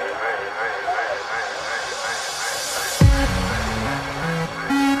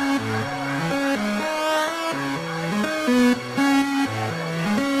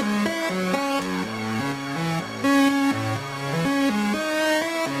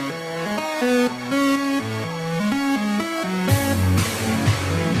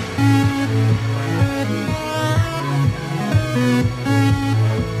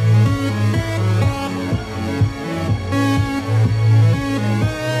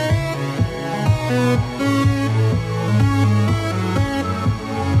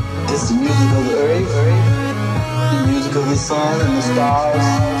 It's the music of the earth, the music of the sun and the stars,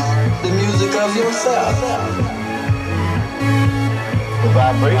 the music of yourself. The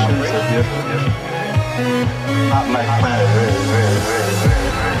vibrations are different, not like planet Earth.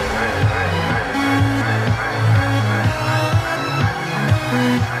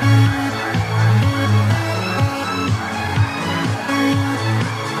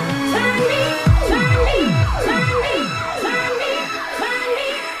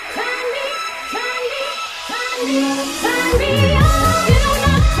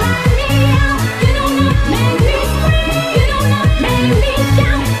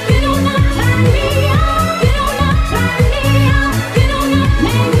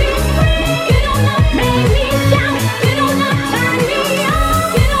 Make me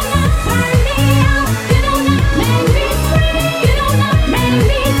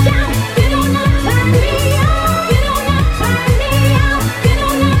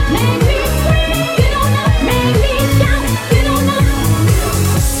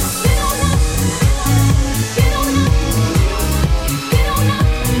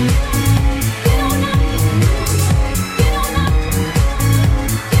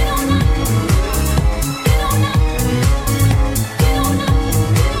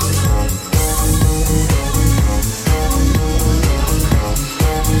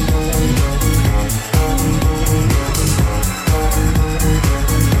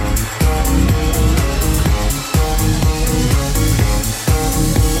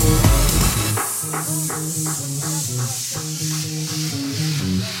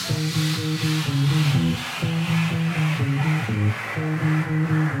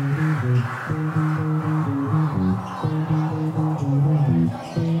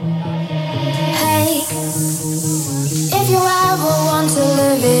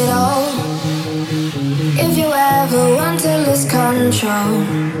lose control.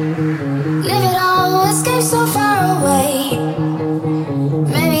 Leave it all, escape so far away.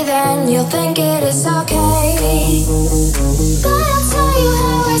 Maybe then you'll think it is okay. But I'll tell you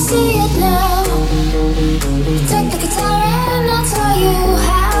how I see it now. Take the guitar and I'll tell you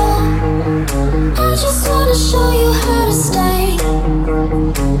how. I just wanna show you how to stay.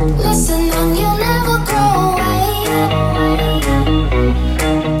 Listen and you'll never go away.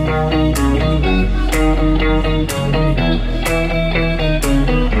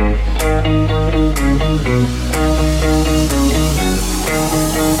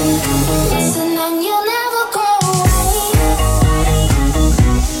 Listen and you'll never go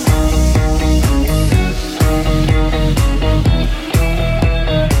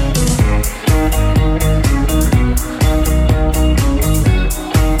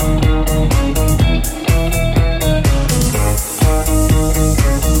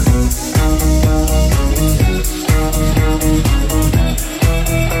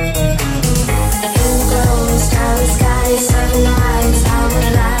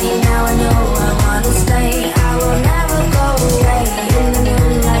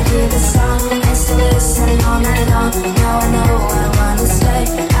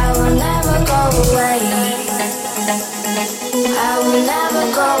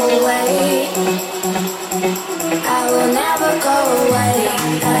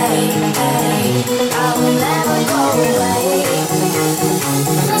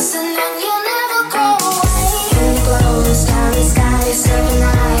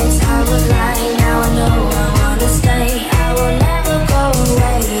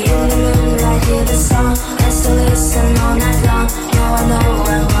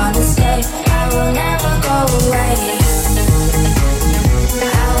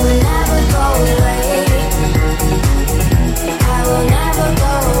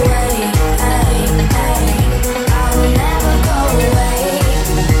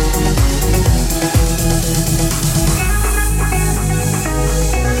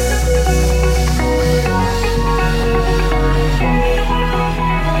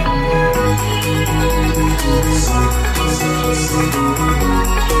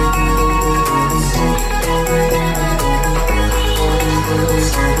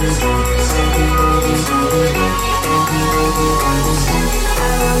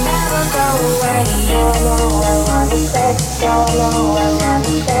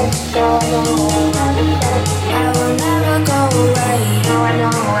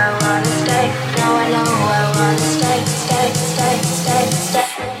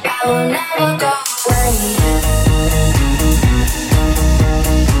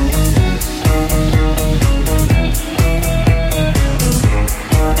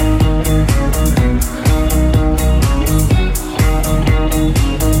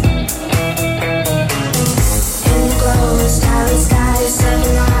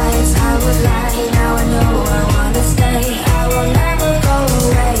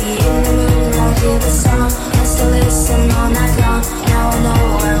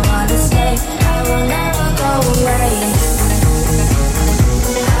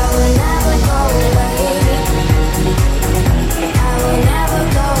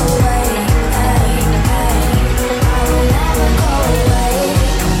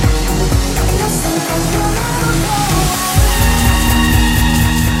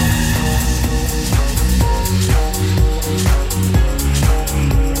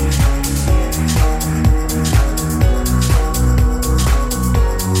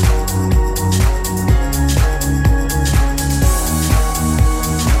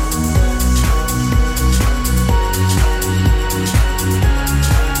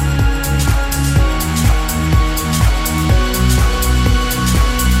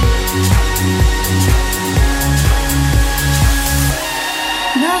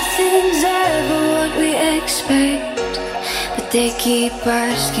They keep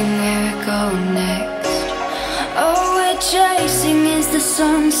asking where we're going next. All we're chasing is the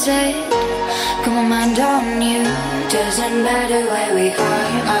sunset. Got my mind on you. Doesn't matter where we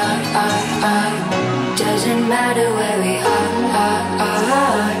are. Doesn't matter where we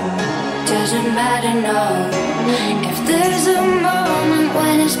are. Doesn't matter, no. If there's a moment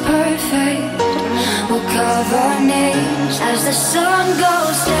when it's perfect, we'll carve our names as the sun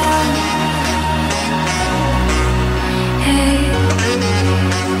goes down.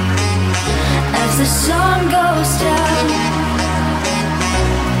 As the sun goes down,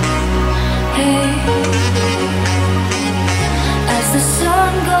 hey. As the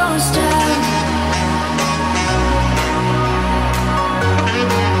sun goes down.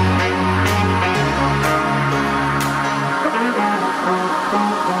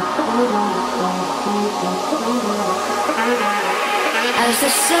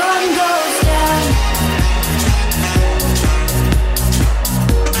 sun goes down.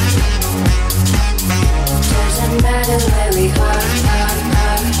 Doesn't matter where we are.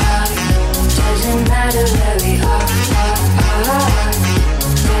 Doesn't matter where we are.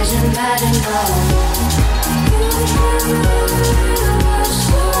 Doesn't matter, no.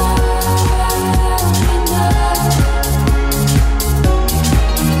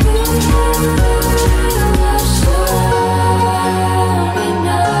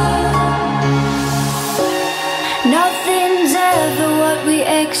 Nothing's ever what we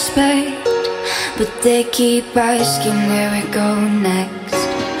expect, but they keep asking where we go next.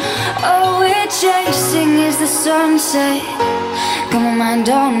 All we're chasing is the sunset. Got my mind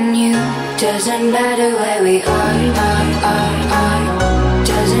on you. Doesn't matter where we are.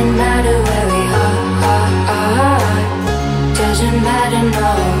 Doesn't matter where we are. Doesn't matter,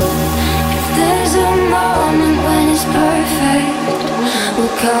 no. If there's a moment when it's perfect,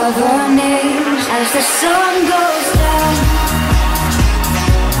 we'll cover our names as the sun goes down.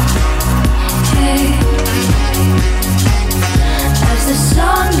 Hey, as the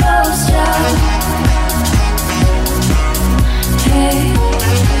sun goes down. Hey.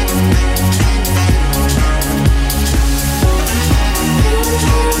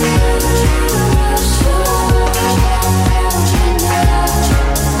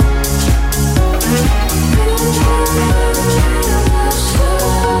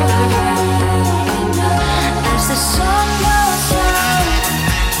 As the sun goes down.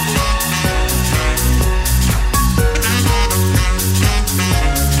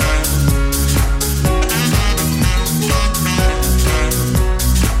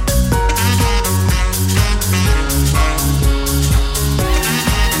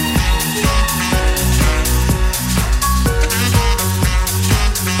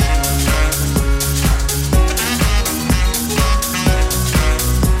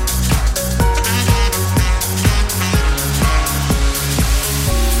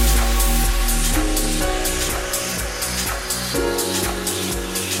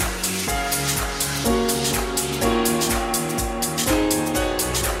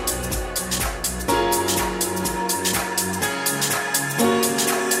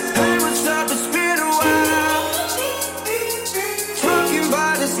 Hey, what's up? It's been a while. Talking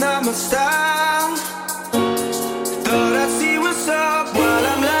about it's not my style. Thought I'd see what's up while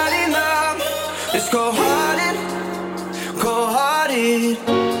I'm lighting up. It's cold-hearted, cold-hearted.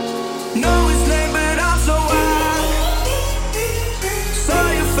 No, it's late, but I'm so wild. Saw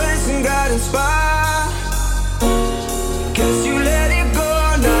your face and got inspired. Guess you let it go,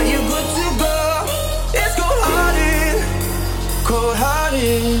 now you're good to go. It's cold-hearted,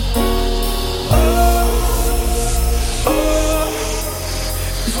 cold-hearted.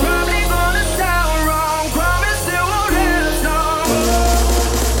 It's probably gonna sound wrong. Promise it won't last long.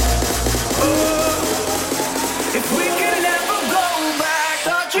 If we can never go back,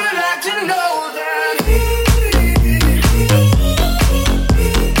 thought you'd like to know that.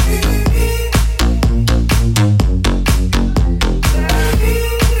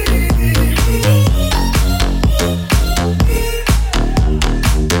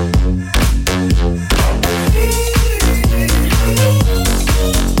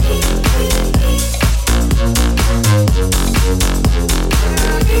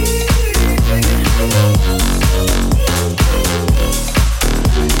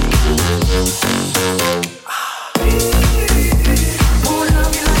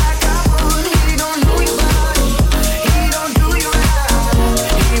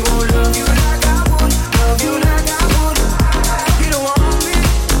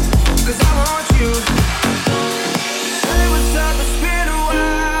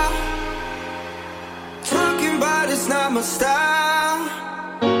 It's not my style.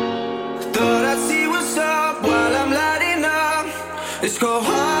 Thought I'd see what's up while I'm lighting up. It's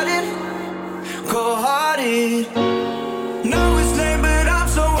cold-hearted, cold-hearted. No, it's late, but I'm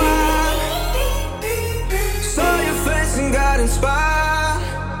so wild. Saw your face and got inspired.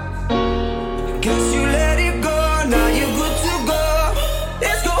 Guess you let it go, now you're good to go.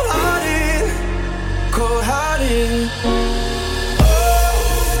 It's cold-hearted, cold-hearted.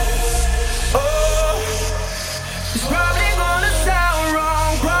 It's probably gonna sound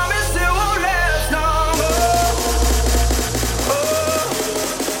wrong. Promise it won't last long.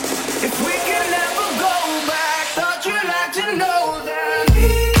 If we can never go back, thought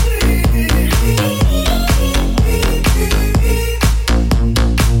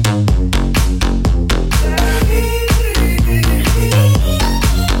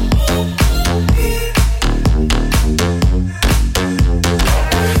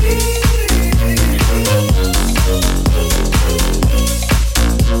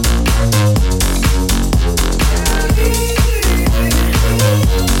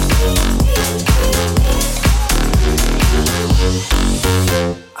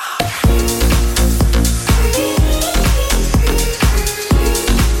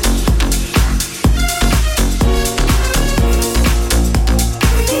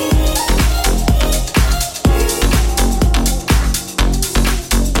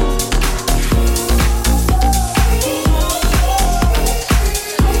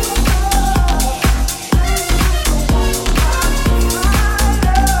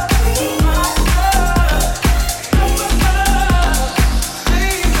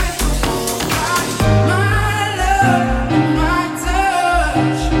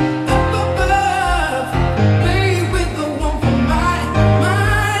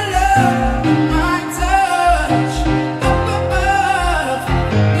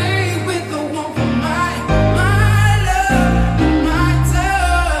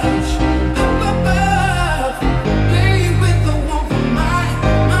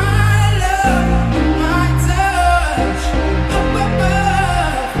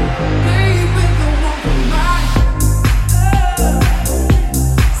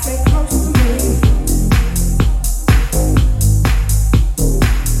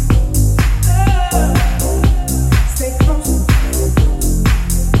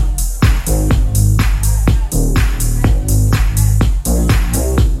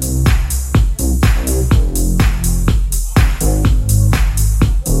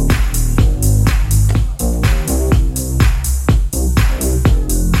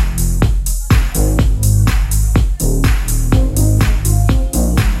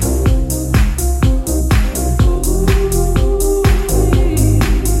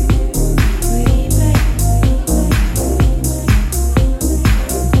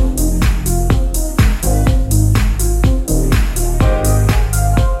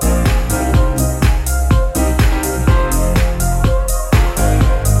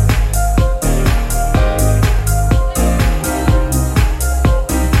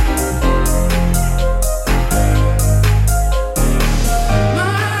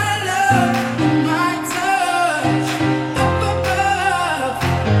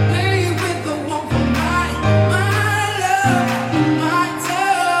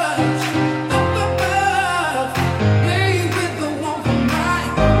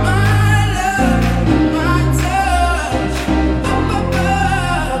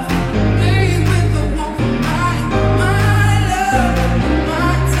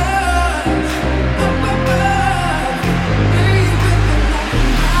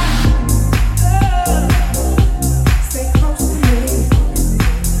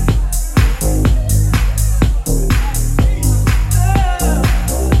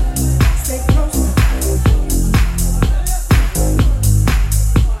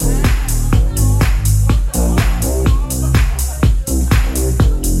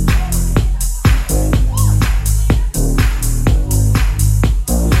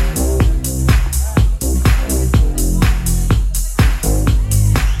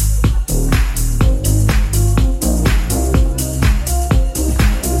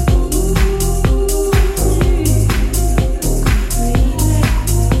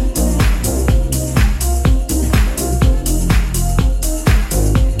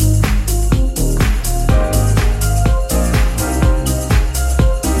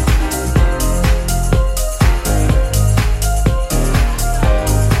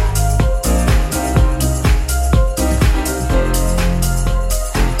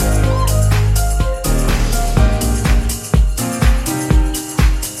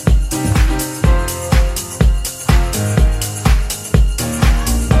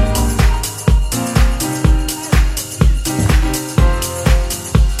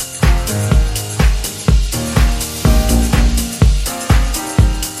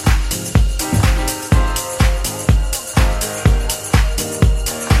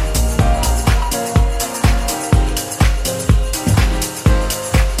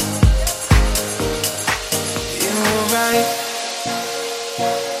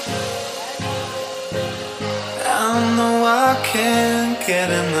I know I can't get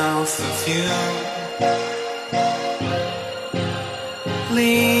enough of you.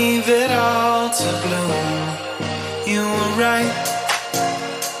 Leave it all to bloom. You were right.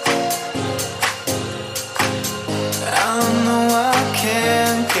 I know I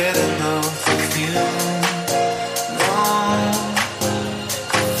can't get enough of you. No,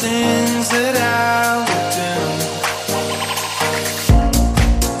 the things that I would do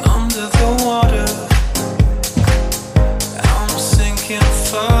under the water. I'm sinking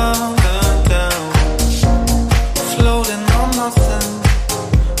further down, floating on nothing.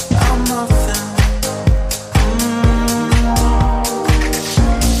 I'm nothing.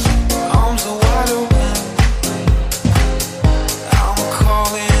 Arms are wide open. I'm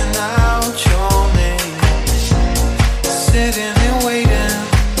calling out your name. Sitting and waiting.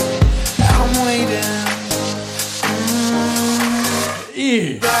 I'm waiting.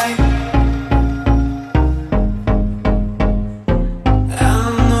 Right. I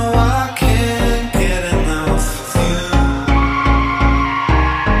know I can't get enough of you.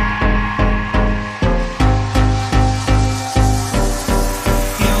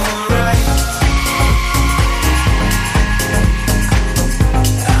 You were right.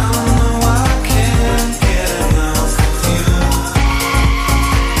 I know I can't get enough of you.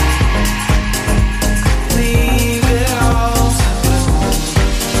 Leave it all to bloom.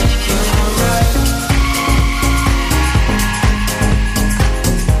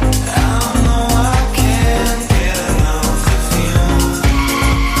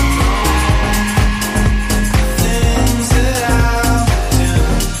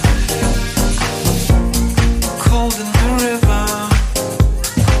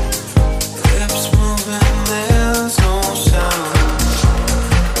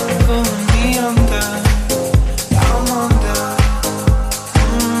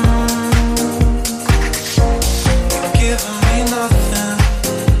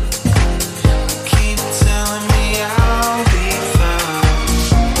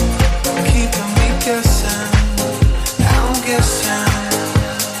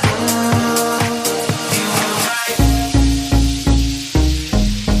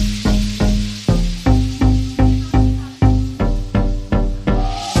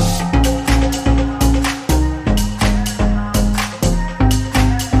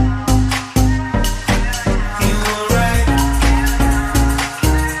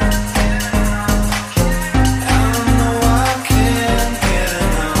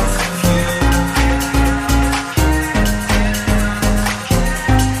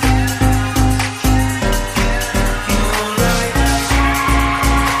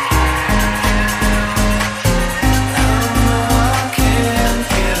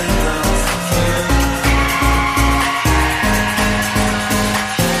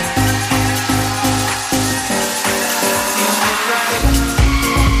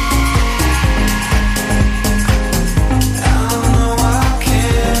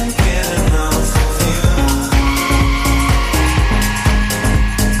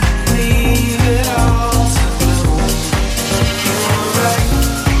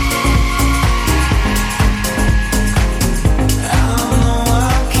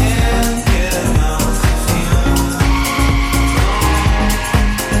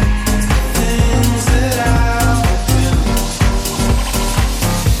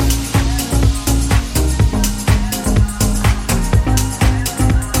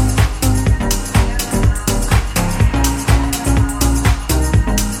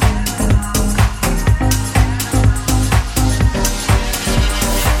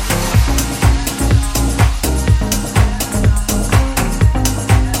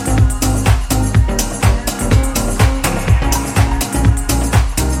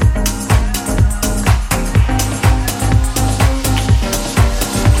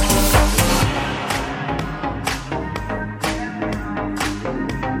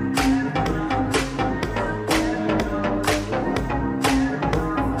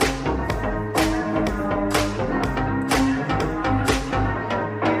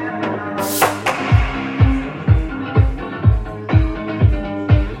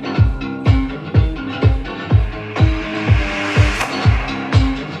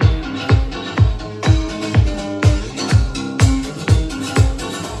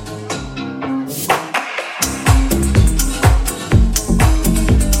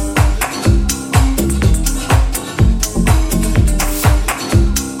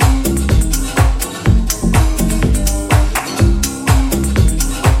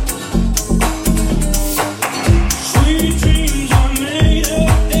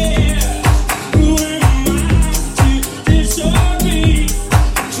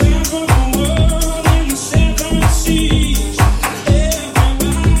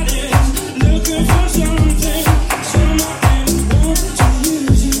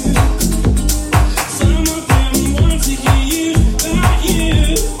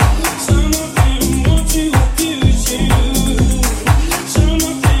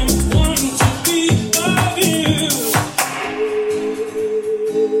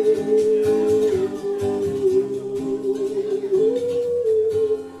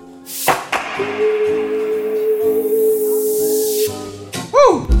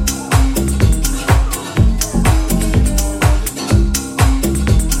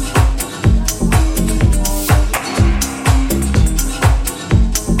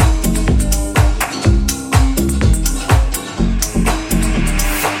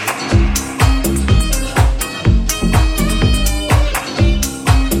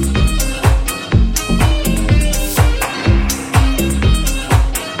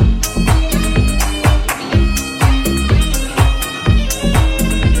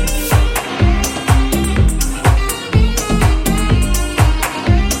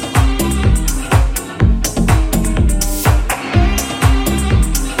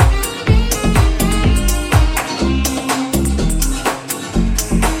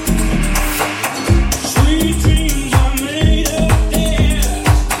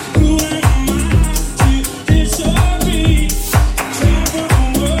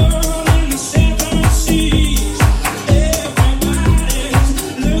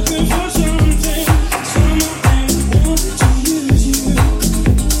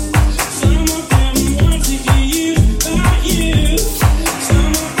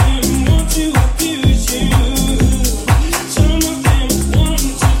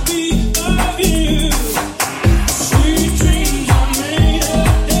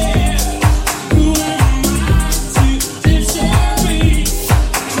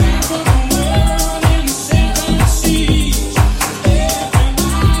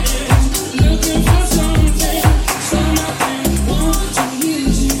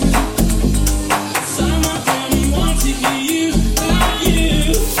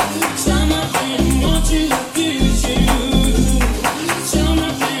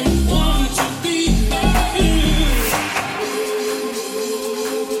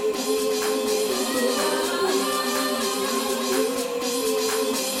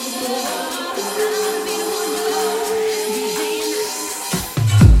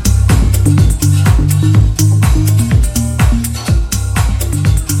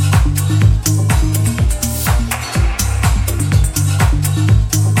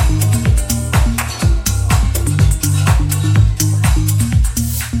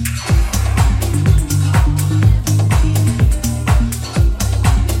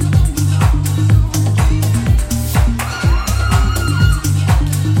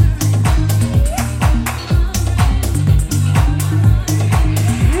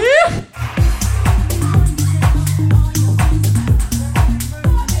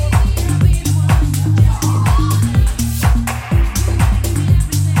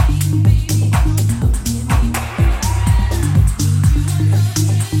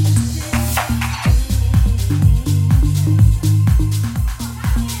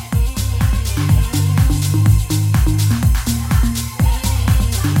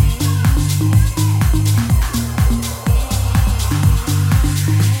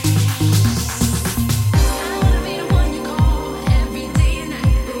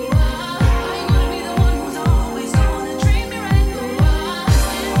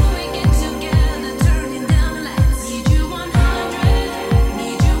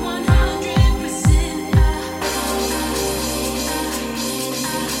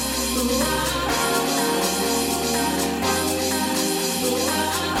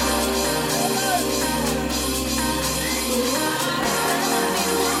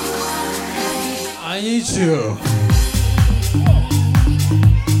 want you.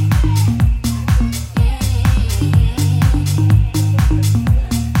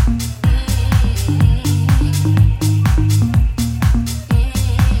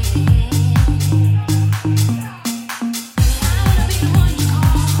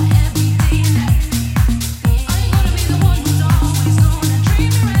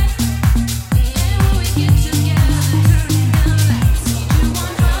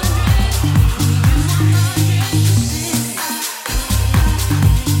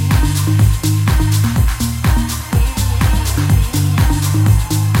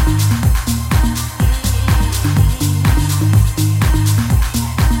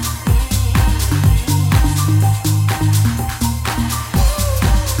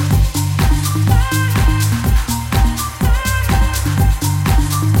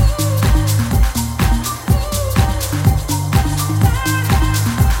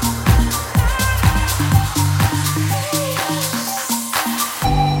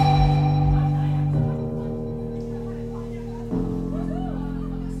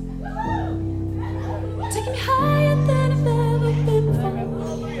 Taking me higher than I've ever been before.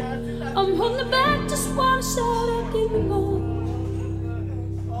 I'm holding back, just wanna shout out, give me more.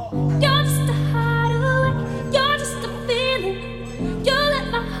 You're just a hideaway, you're just a feeling. You let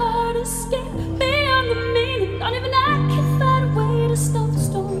my heart escape beyond the meaning. Not even I can find a way to stop the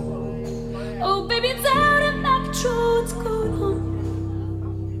storm. Oh baby, it's out of my control, it's going on.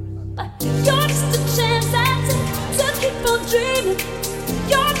 But you're just a chance I take to keep on dreaming.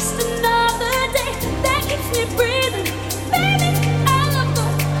 You're just another day that keeps me breathing. Baby, I love the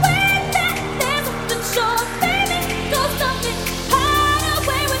way that there's nothing short. Baby, go something hide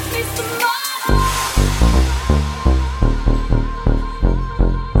away with me some more.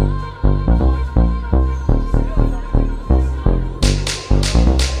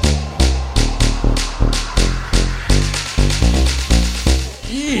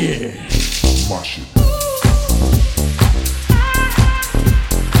 Yeah. Mash it.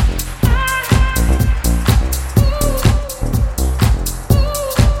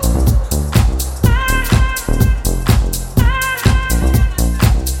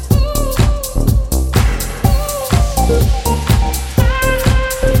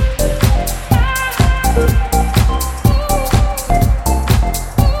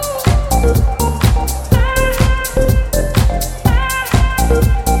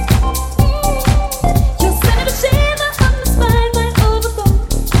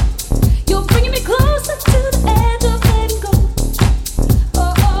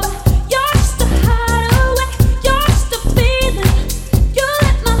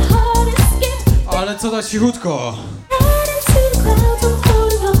 Ale co da cichutko?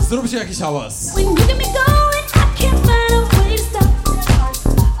 Zróbcie jakiś hałas. When you get me going, I can't find a way to stop.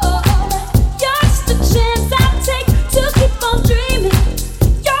 You're just a chance I take to keep on dreaming.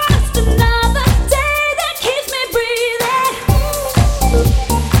 You're just another day that keeps me breathing.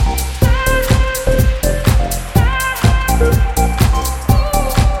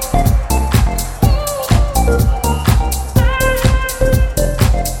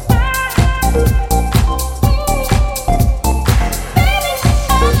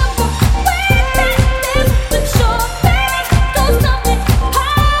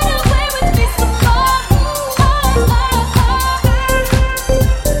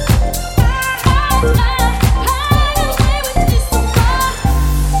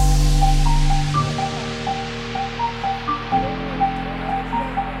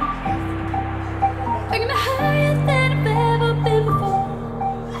 Taking me higher than I've ever been before.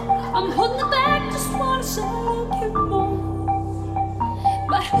 I'm holding it back, just wanna shout you more.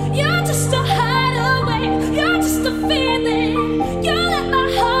 But you're just a hideaway, you're just a feeling. You let my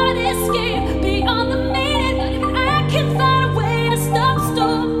heart escape beyond the meaning. Not even I can find a way to stop the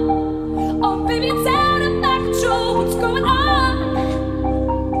storm. Oh baby, it's out of my control, what's going on?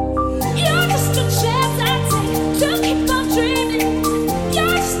 You're just a chance I take to keep on dreaming.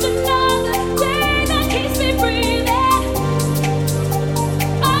 You're just another day that keeps me breathing.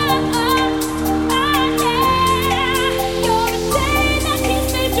 You're the day that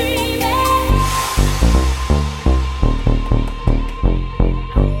keeps me dreaming.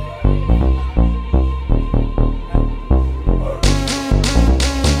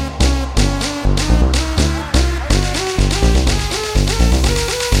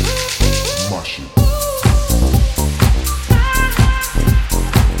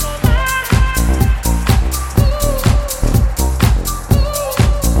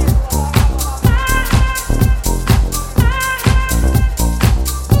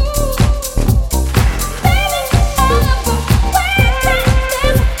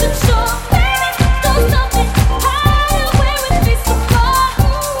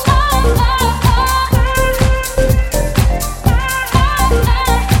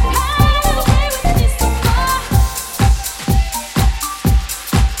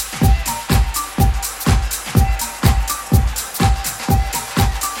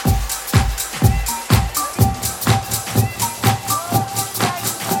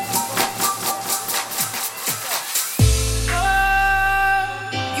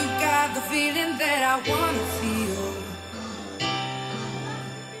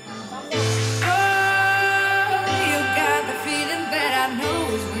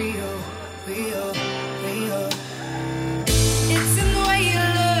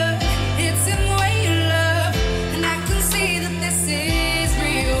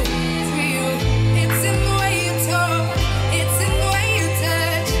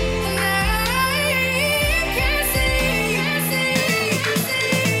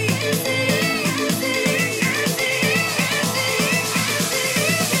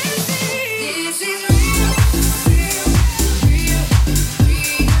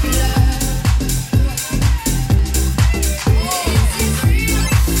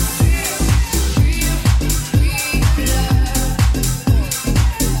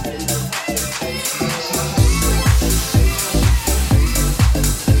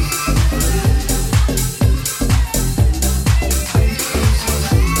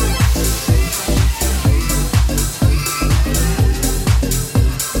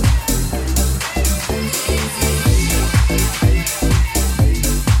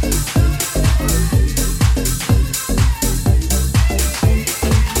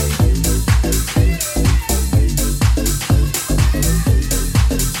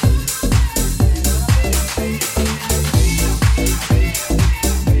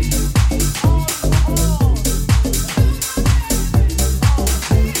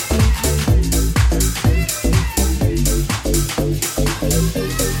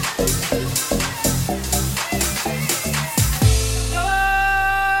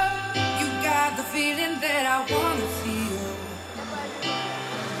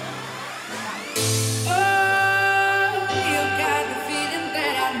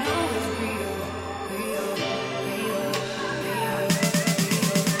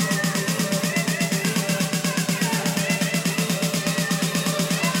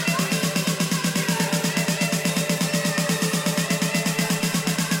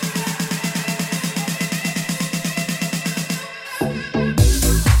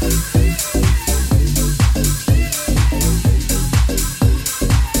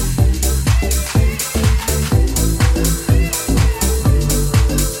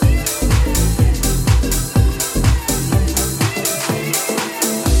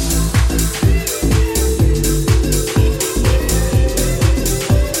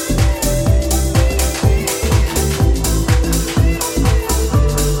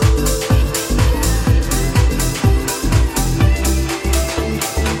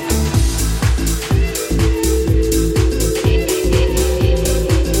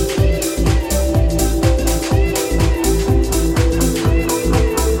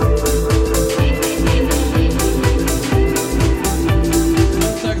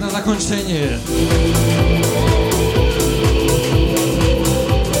 zakończenie.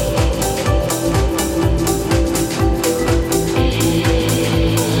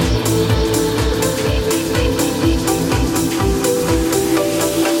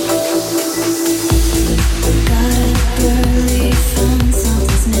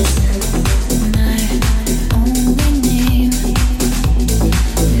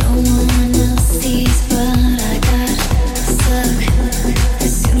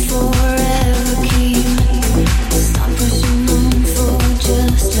 Forever keep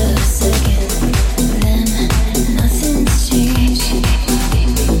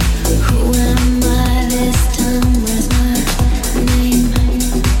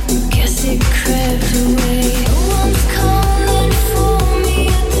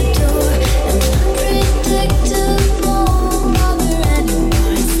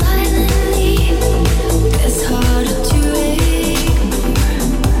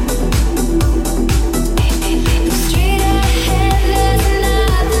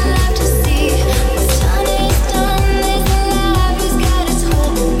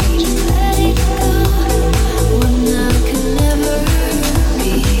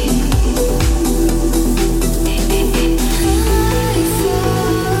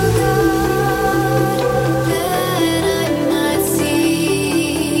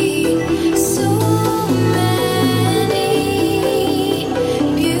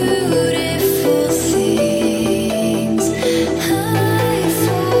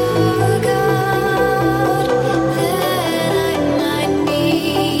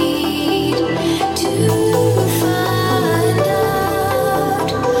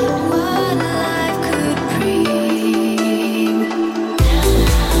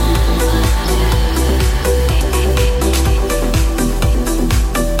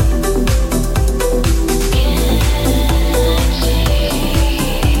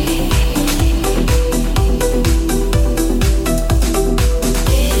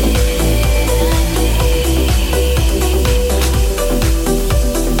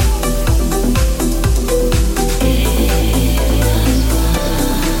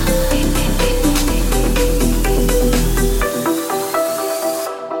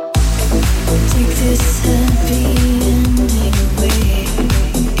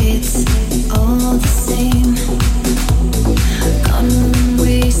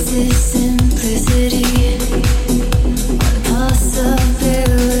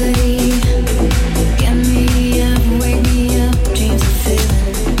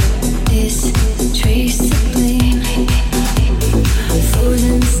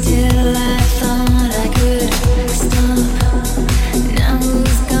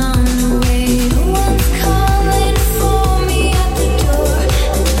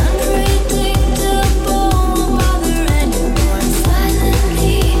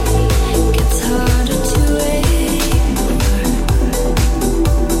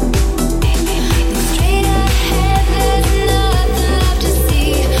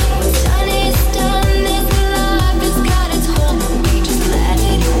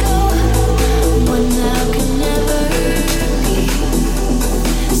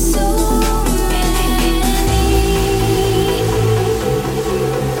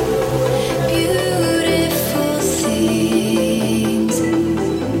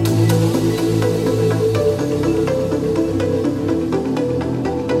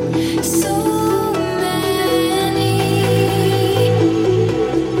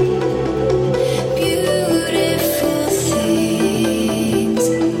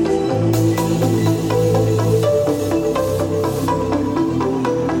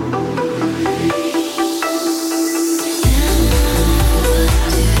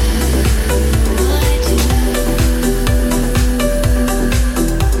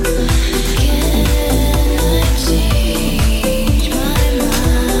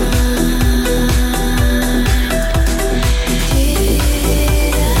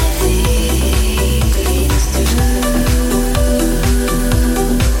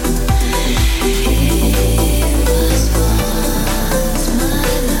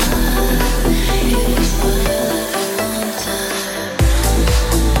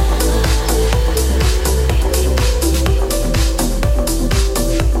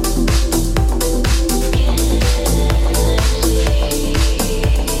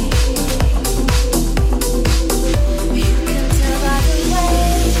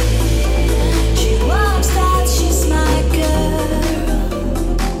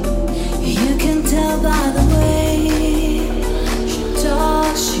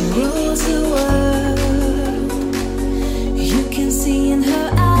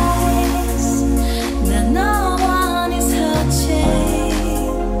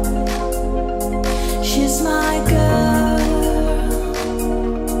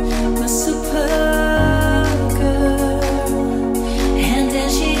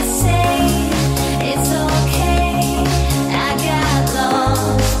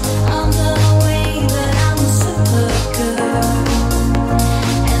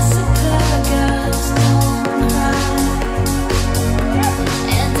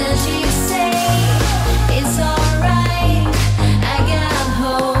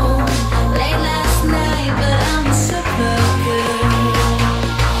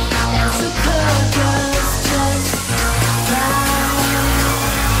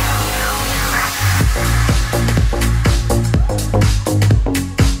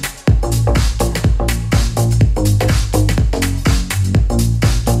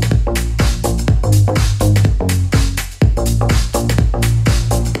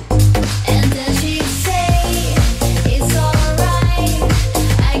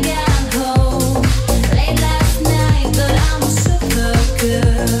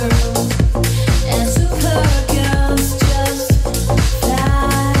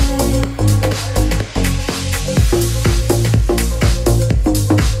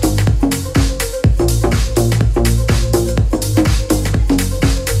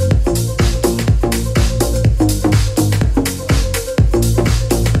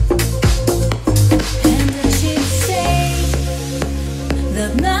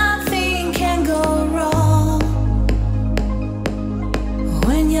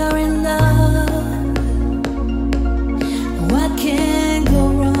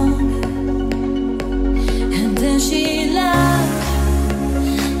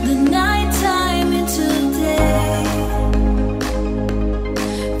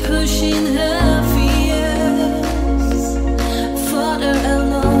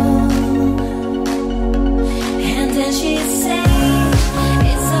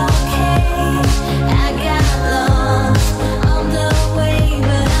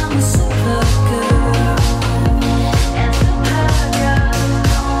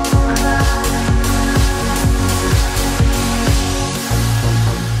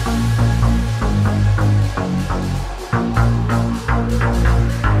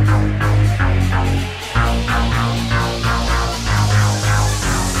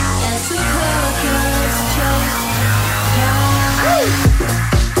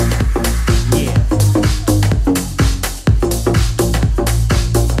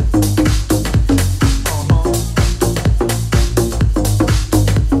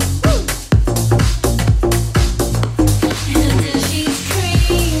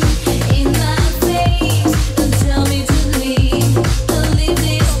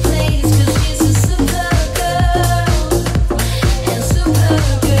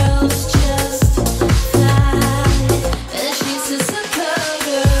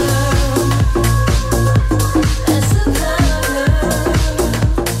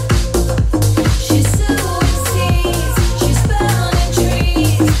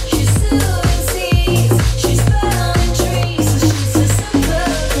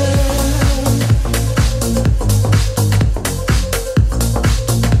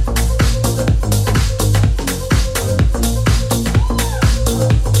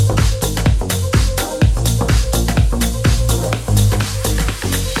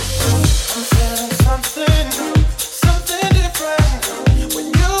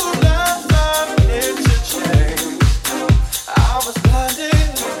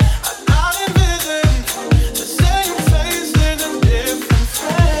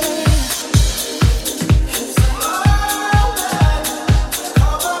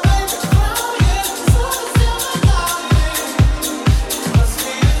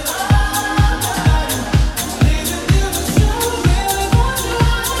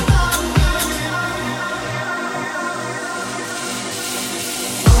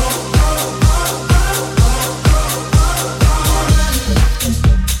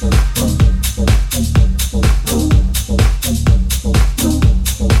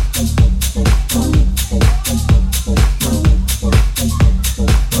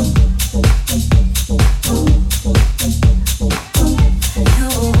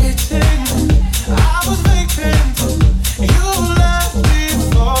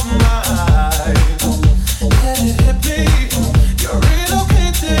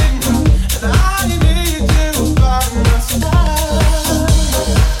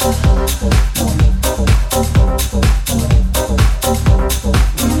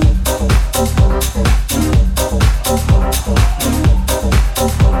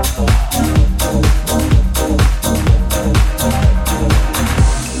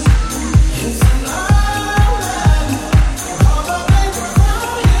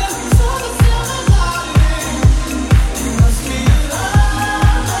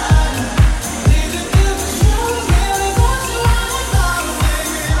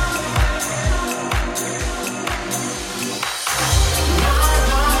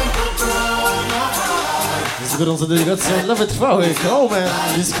gorącą dedykacją dla wytrwałych. Omen,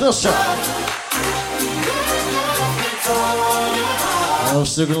 bliskością. A w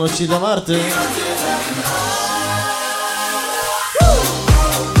szczególności dla Marty.